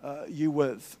you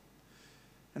with.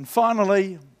 And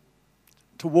finally,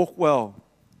 to walk well.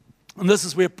 And this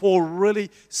is where Paul really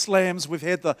slams. We've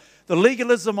had the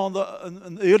legalism in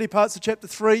the early parts of chapter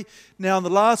 3. Now in the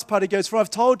last part he goes, for I've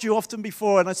told you often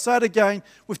before, and I say it again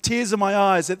with tears in my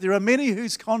eyes, that there are many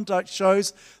whose conduct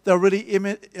shows they're really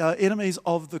enemies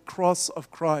of the cross of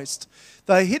Christ.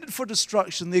 They're headed for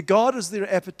destruction. Their God is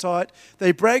their appetite.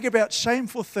 They brag about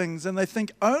shameful things, and they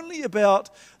think only about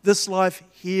this life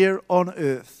here on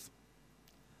earth.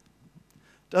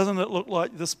 Doesn't it look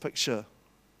like this picture?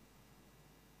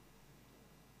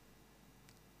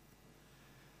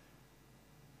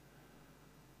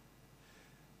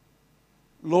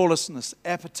 Lawlessness,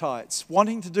 appetites,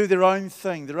 wanting to do their own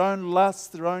thing, their own lusts,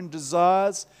 their own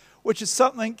desires, which is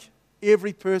something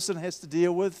every person has to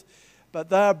deal with. But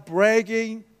they're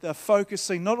bragging, they're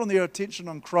focusing not on their attention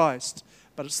on Christ,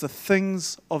 but it's the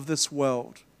things of this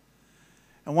world.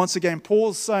 And once again,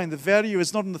 Paul's saying the value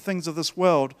is not in the things of this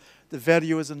world, the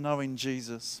value is in knowing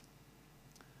Jesus.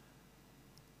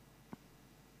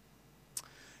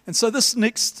 And so this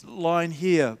next line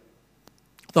here,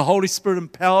 the Holy Spirit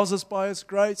empowers us by His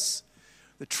grace.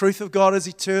 The truth of God is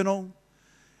eternal.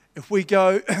 If we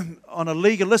go on a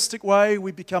legalistic way,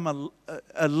 we become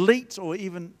elite or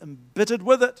even embittered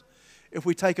with it. If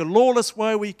we take a lawless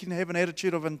way, we can have an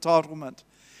attitude of entitlement.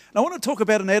 And I want to talk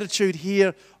about an attitude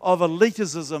here of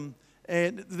elitism,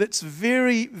 and that's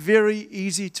very, very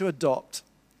easy to adopt.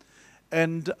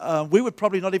 And we would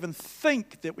probably not even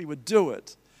think that we would do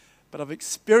it. But I've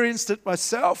experienced it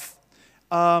myself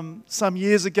some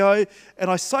years ago,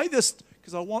 and I say this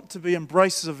because I want to be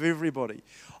embraces of everybody.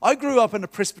 I grew up in a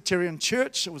Presbyterian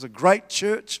church. It was a great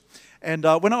church, and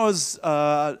when I was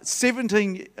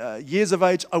 17 years of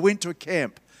age, I went to a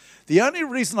camp. The only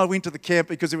reason I went to the camp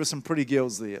because there were some pretty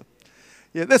girls there.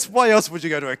 Yeah, that's why else would you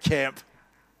go to a camp?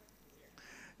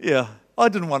 Yeah, I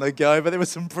didn't want to go, but there were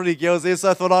some pretty girls there,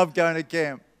 so I thought I'm going to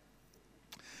camp.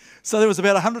 So there was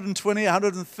about 120,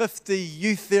 150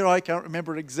 youth there. I can't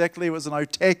remember it exactly. It was in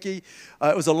Otaki.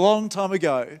 It was a long time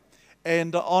ago.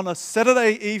 And on a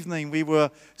Saturday evening, we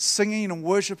were singing and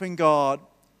worshiping God.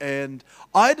 And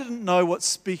I didn't know what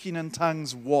speaking in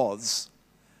tongues was.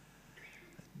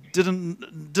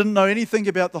 Didn't know anything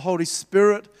about the Holy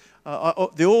Spirit.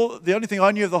 The only thing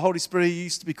I knew of the Holy Spirit, he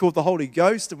used to be called the Holy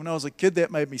Ghost. And when I was a kid,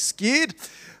 that made me scared,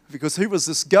 because who was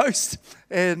this ghost?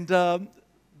 And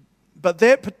but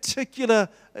that particular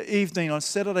evening, on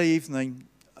Saturday evening,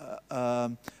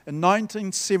 in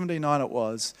 1979 it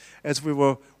was, as we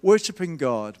were worshiping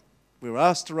God, we were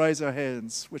asked to raise our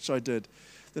hands, which I did.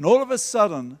 Then all of a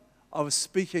sudden, I was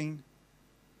speaking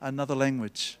another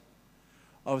language.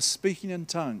 I was speaking in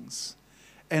tongues.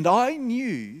 And I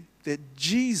knew that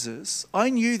Jesus, I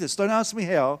knew this, don't ask me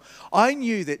how, I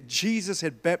knew that Jesus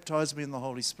had baptized me in the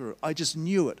Holy Spirit. I just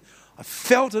knew it. I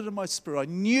felt it in my spirit. I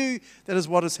knew that is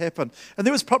what has happened. And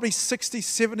there was probably 60,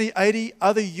 70, 80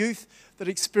 other youth that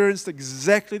experienced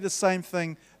exactly the same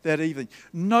thing that evening.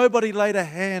 Nobody laid a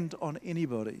hand on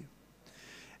anybody.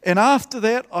 And after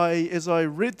that, as I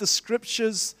read the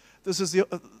scriptures, this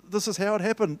is how it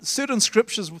happened. Certain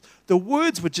scriptures, the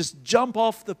words would just jump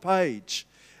off the page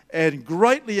and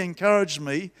greatly encourage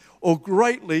me or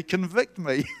greatly convict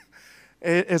me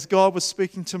as God was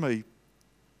speaking to me.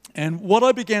 And what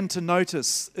I began to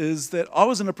notice is that I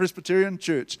was in a Presbyterian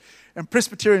church, and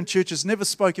Presbyterian churches never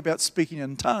spoke about speaking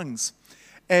in tongues.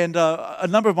 And a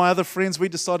number of my other friends, we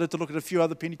decided to look at a few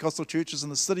other Pentecostal churches in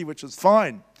the city, which was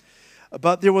fine.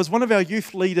 But there was one of our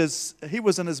youth leaders, he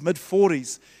was in his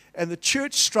mid-40s, and the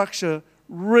church structure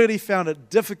really found it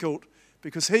difficult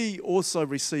because he also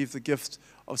received the gift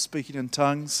of speaking in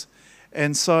tongues.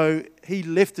 And so he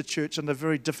left the church under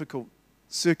very difficult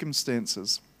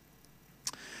circumstances.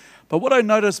 But what I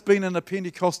noticed being in a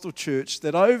Pentecostal church,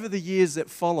 that over the years that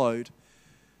followed,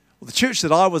 well, the church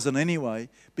that I was in anyway,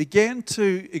 began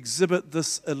to exhibit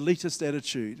this elitist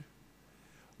attitude.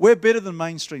 We're better than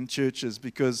mainstream churches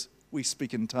because we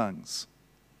speak in tongues.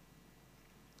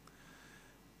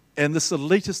 And this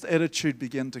elitist attitude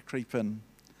began to creep in.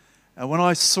 And when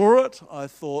I saw it, I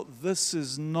thought, this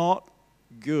is not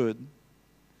good.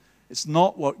 It's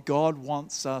not what God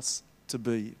wants us to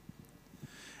be.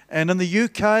 And in the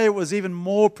UK, it was even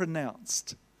more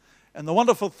pronounced. And the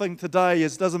wonderful thing today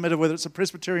is, it doesn't matter whether it's a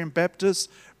Presbyterian, Baptist,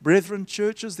 Brethren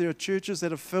churches, there are churches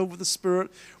that are filled with the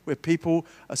Spirit where people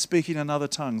are speaking in other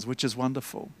tongues, which is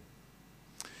wonderful.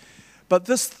 But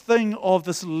this thing of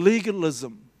this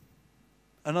legalism,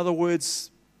 in other words,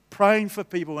 praying for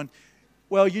people and,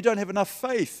 well, you don't have enough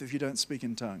faith if you don't speak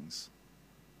in tongues.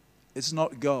 It's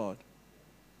not God.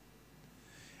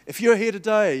 If you're here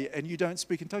today and you don't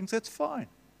speak in tongues, that's fine.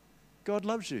 God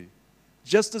loves you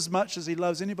just as much as He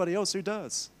loves anybody else who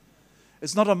does.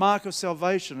 It's not a mark of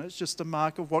salvation. It's just a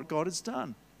mark of what God has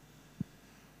done.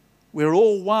 We're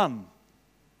all one.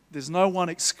 There's no one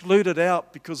excluded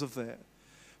out because of that.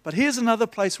 But here's another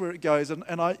place where it goes,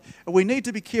 and we need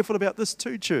to be careful about this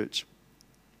too, church,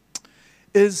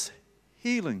 is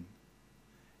healing.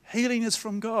 Healing is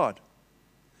from God.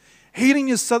 Healing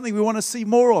is something we want to see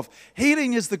more of.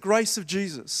 Healing is the grace of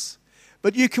Jesus.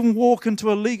 But you can walk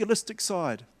into a legalistic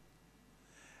side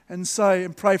and say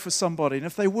and pray for somebody. And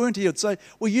if they weren't healed, say,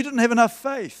 well, you didn't have enough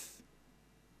faith.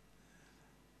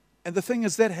 And the thing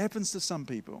is, that happens to some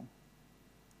people.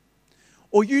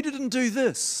 Or you didn't do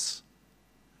this.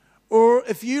 Or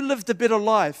if you lived a better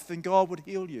life, then God would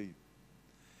heal you.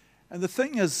 And the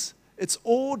thing is, it's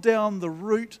all down the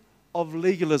route of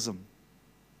legalism.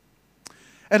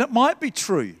 And it might be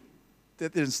true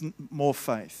that there's more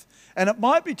faith. And it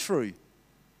might be true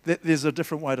that there's a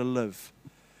different way to live.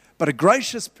 But a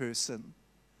gracious person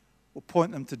will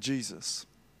point them to Jesus.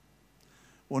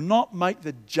 Will not make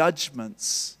the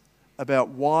judgments about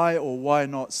why or why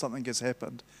not something has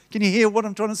happened. Can you hear what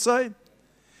I'm trying to say?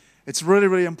 It's really,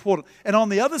 really important. And on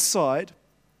the other side,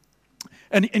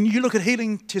 and you look at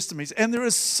healing testimonies, and there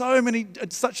is so many,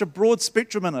 it's such a broad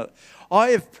spectrum in it. I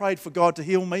have prayed for God to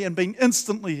heal me and been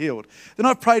instantly healed. Then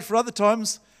I've prayed for other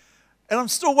times, and I'm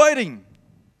still waiting.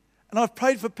 And I've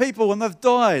prayed for people, and they've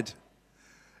died.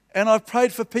 And I've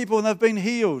prayed for people, and they've been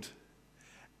healed.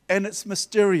 And it's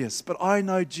mysterious, but I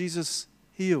know Jesus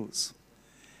heals.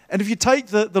 And if you take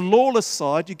the lawless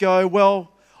side, you go,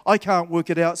 well, I can't work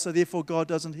it out, so therefore God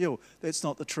doesn't heal. That's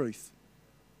not the truth.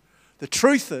 The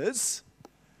truth is,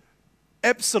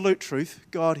 absolute truth,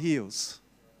 God heals.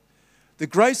 The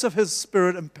grace of His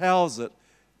Spirit empowers it,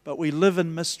 but we live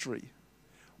in mystery.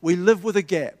 We live with a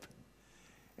gap.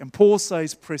 And Paul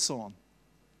says, press on.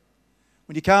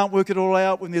 When you can't work it all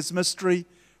out, when there's mystery,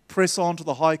 press on to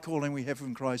the high calling we have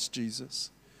in Christ Jesus.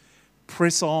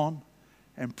 Press on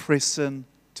and press in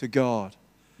to God.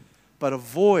 But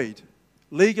avoid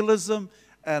legalism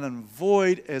and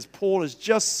avoid, as Paul has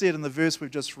just said in the verse we've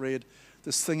just read,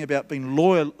 this thing about being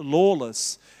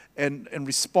lawless and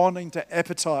responding to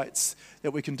appetites,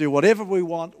 that we can do whatever we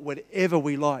want, whatever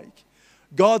we like.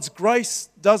 God's grace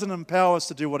doesn't empower us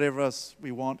to do whatever else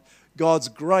we want. God's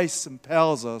grace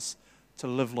empowers us to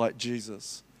live like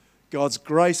Jesus. God's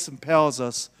grace empowers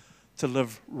us to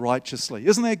live righteously.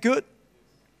 Isn't that good?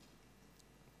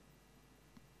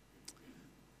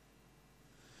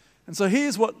 And so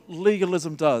here's what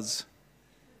legalism does.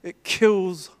 It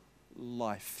kills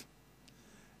life.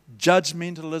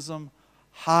 Judgmentalism,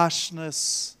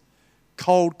 harshness,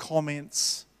 cold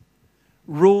comments,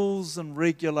 rules and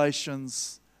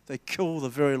regulations, they kill the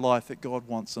very life that God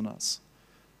wants in us.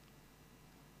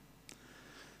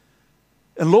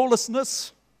 And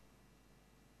lawlessness,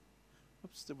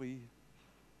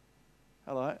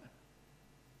 hello,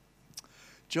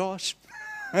 Josh.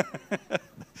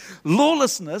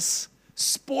 Lawlessness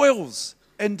spoils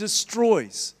and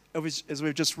destroys, as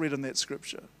we've just read in that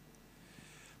scripture.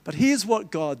 But here's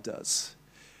what God does.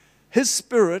 His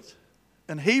Spirit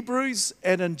in Hebrews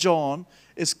and in John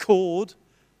is called,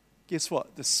 guess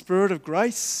what? The Spirit of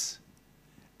grace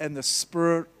and the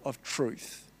Spirit of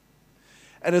truth.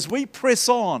 And as we press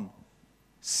on,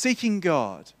 seeking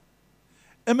God,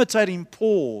 imitating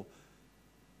Paul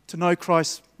to know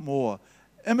Christ more,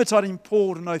 imitating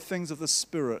Paul to know things of the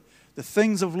Spirit, the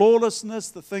things of lawlessness,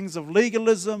 the things of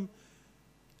legalism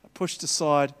are pushed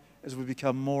aside as we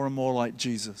become more and more like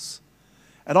Jesus.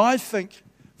 And I think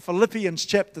Philippians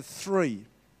chapter 3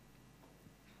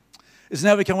 has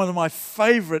now become one of my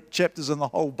favorite chapters in the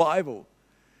whole Bible,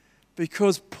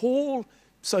 because Paul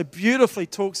so beautifully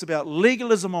talks about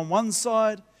legalism on one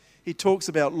side, he talks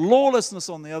about lawlessness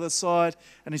on the other side,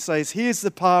 and he says, here's the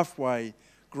pathway,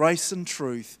 grace and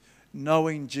truth,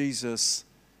 knowing Jesus,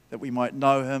 that we might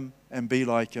know him and be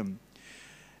like him.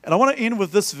 And I want to end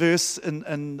with this verse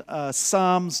in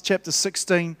Psalms chapter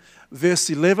 16, verse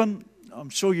 11. I'm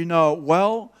sure you know it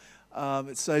well.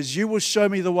 It says, you will show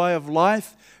me the way of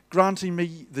life, granting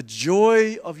me the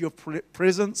joy of your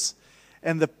presence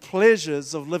and the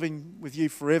pleasures of living with you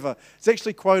forever. It's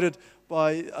actually quoted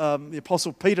by the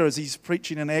Apostle Peter as he's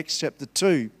preaching in Acts chapter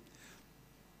 2.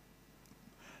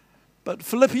 But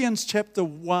Philippians chapter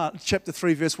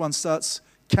 3, verse 1 starts,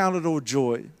 count it all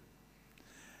joy.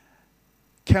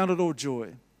 Count it all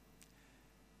joy.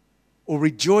 Or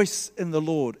rejoice in the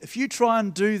Lord. If you try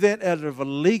and do that out of a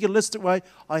legalistic way,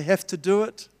 I have to do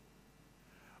it,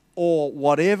 or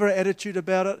whatever attitude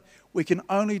about it, we can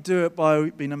only do it by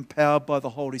being empowered by the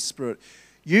Holy Spirit.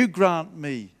 You grant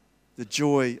me the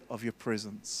joy of your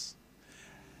presence.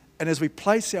 And as we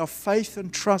place our faith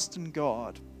and trust in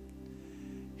God,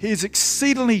 He is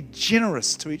exceedingly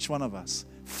generous to each one of us,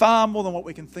 far more than what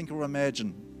we can think or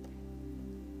imagine,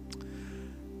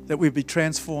 that we'd be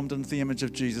transformed into the image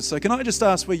of Jesus. So can I just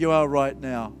ask where you are right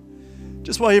now,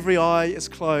 just while every eye is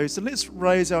closed, and let's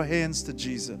raise our hands to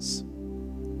Jesus.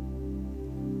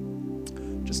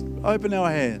 Just open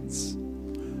our hands.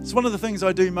 It's one of the things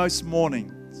I do most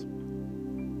mornings.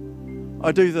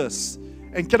 I do this.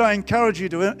 And can I encourage you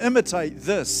to imitate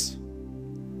this?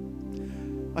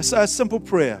 I say a simple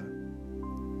prayer.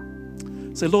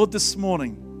 Say, Lord, this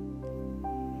morning,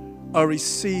 I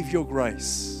receive your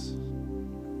grace.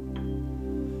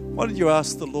 Why don't you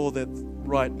ask the Lord that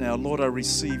right now? Lord, I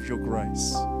receive your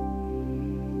grace.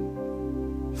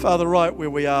 Father, right where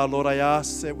we are, Lord, I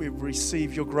ask that we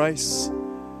receive your grace,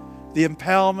 the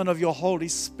empowerment of your Holy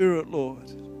Spirit, Lord,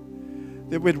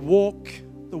 that we'd walk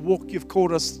the walk you've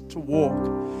called us to walk,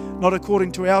 not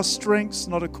according to our strengths,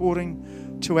 not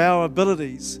according to our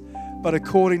abilities, but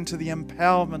according to the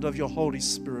empowerment of your Holy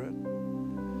Spirit.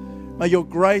 May your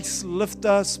grace lift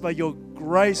us. May your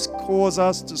grace cause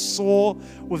us to soar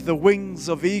with the wings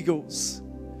of eagles,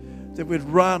 that we'd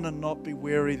run and not be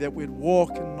weary, that we'd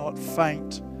walk and not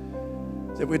faint,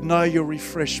 that we'd know your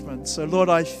refreshment. So, Lord,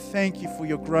 I thank you for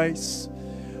your grace.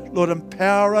 Lord,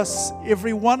 empower us,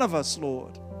 every one of us,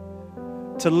 Lord,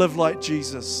 to live like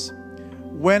Jesus,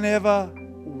 whenever,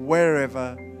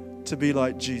 wherever, to be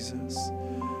like Jesus.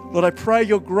 Lord, I pray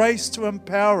your grace to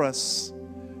empower us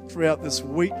throughout this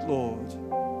week, Lord.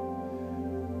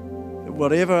 That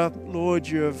whatever, Lord,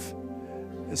 you have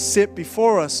set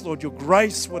before us, Lord, your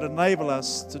grace would enable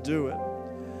us to do it.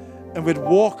 And we'd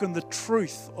walk in the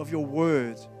truth of your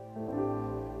word,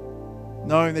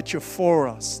 knowing that you're for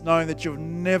us, knowing that you'll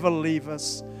never leave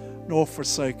us nor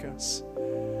forsake us.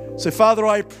 So, Father,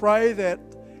 I pray that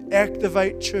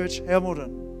Activate Church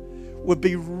Hamilton would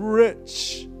be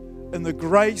rich in the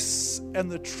grace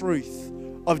and the truth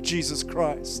of Jesus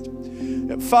Christ.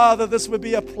 Father, this would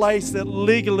be a place that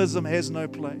legalism has no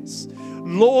place,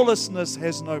 lawlessness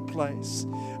has no place,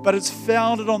 but it's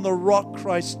founded on the rock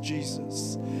Christ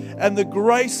Jesus. And the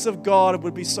grace of God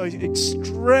would be so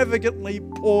extravagantly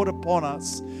poured upon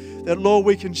us that, Lord,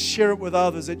 we can share it with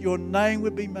others, that your name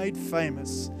would be made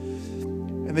famous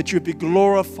and that you'd be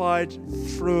glorified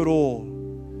through it all.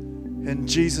 In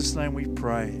Jesus' name we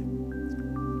pray.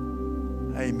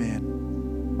 Amen.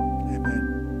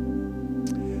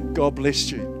 Amen. God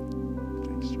bless you.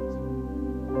 Thanks, Jesus.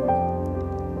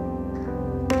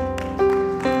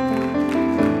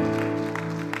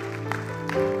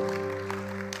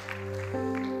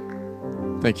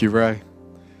 Thank you, Ray.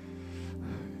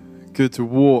 Good to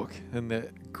walk in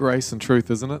that grace and truth,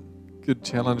 isn't it? Good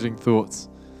challenging thoughts.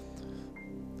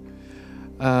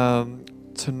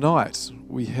 Tonight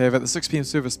we have at the 6 p.m.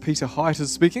 service Peter Height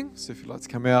is speaking. So if you'd like to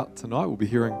come out tonight, we'll be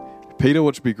hearing Peter,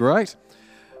 which would be great.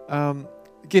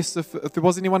 Guess if there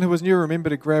was anyone who was new, remember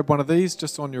to grab one of these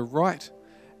just on your right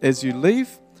as you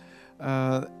leave.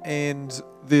 And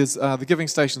there's the giving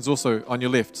stations also on your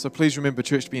left. So please remember,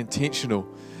 church, to be intentional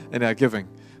in our giving.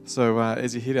 So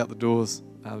as you head out the doors,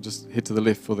 just head to the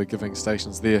left for the giving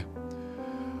stations there.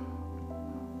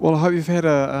 Well, I hope you've had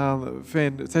a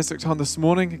fantastic time this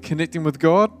morning connecting with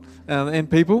God and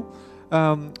people.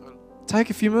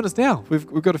 Take a few minutes now.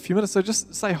 We've got a few minutes, so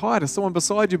just say hi to someone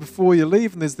beside you before you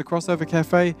leave, and there's the Crossover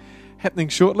Cafe happening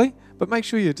shortly. But make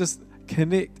sure you just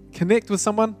connect with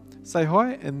someone, say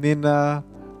hi, and then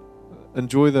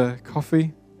enjoy the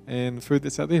coffee and food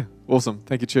that's out there. Awesome.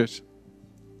 Thank you, church.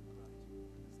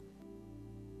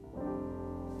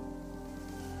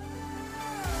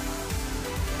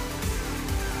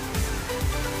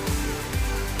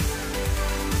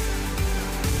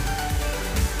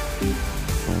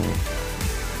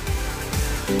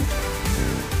 Thank you.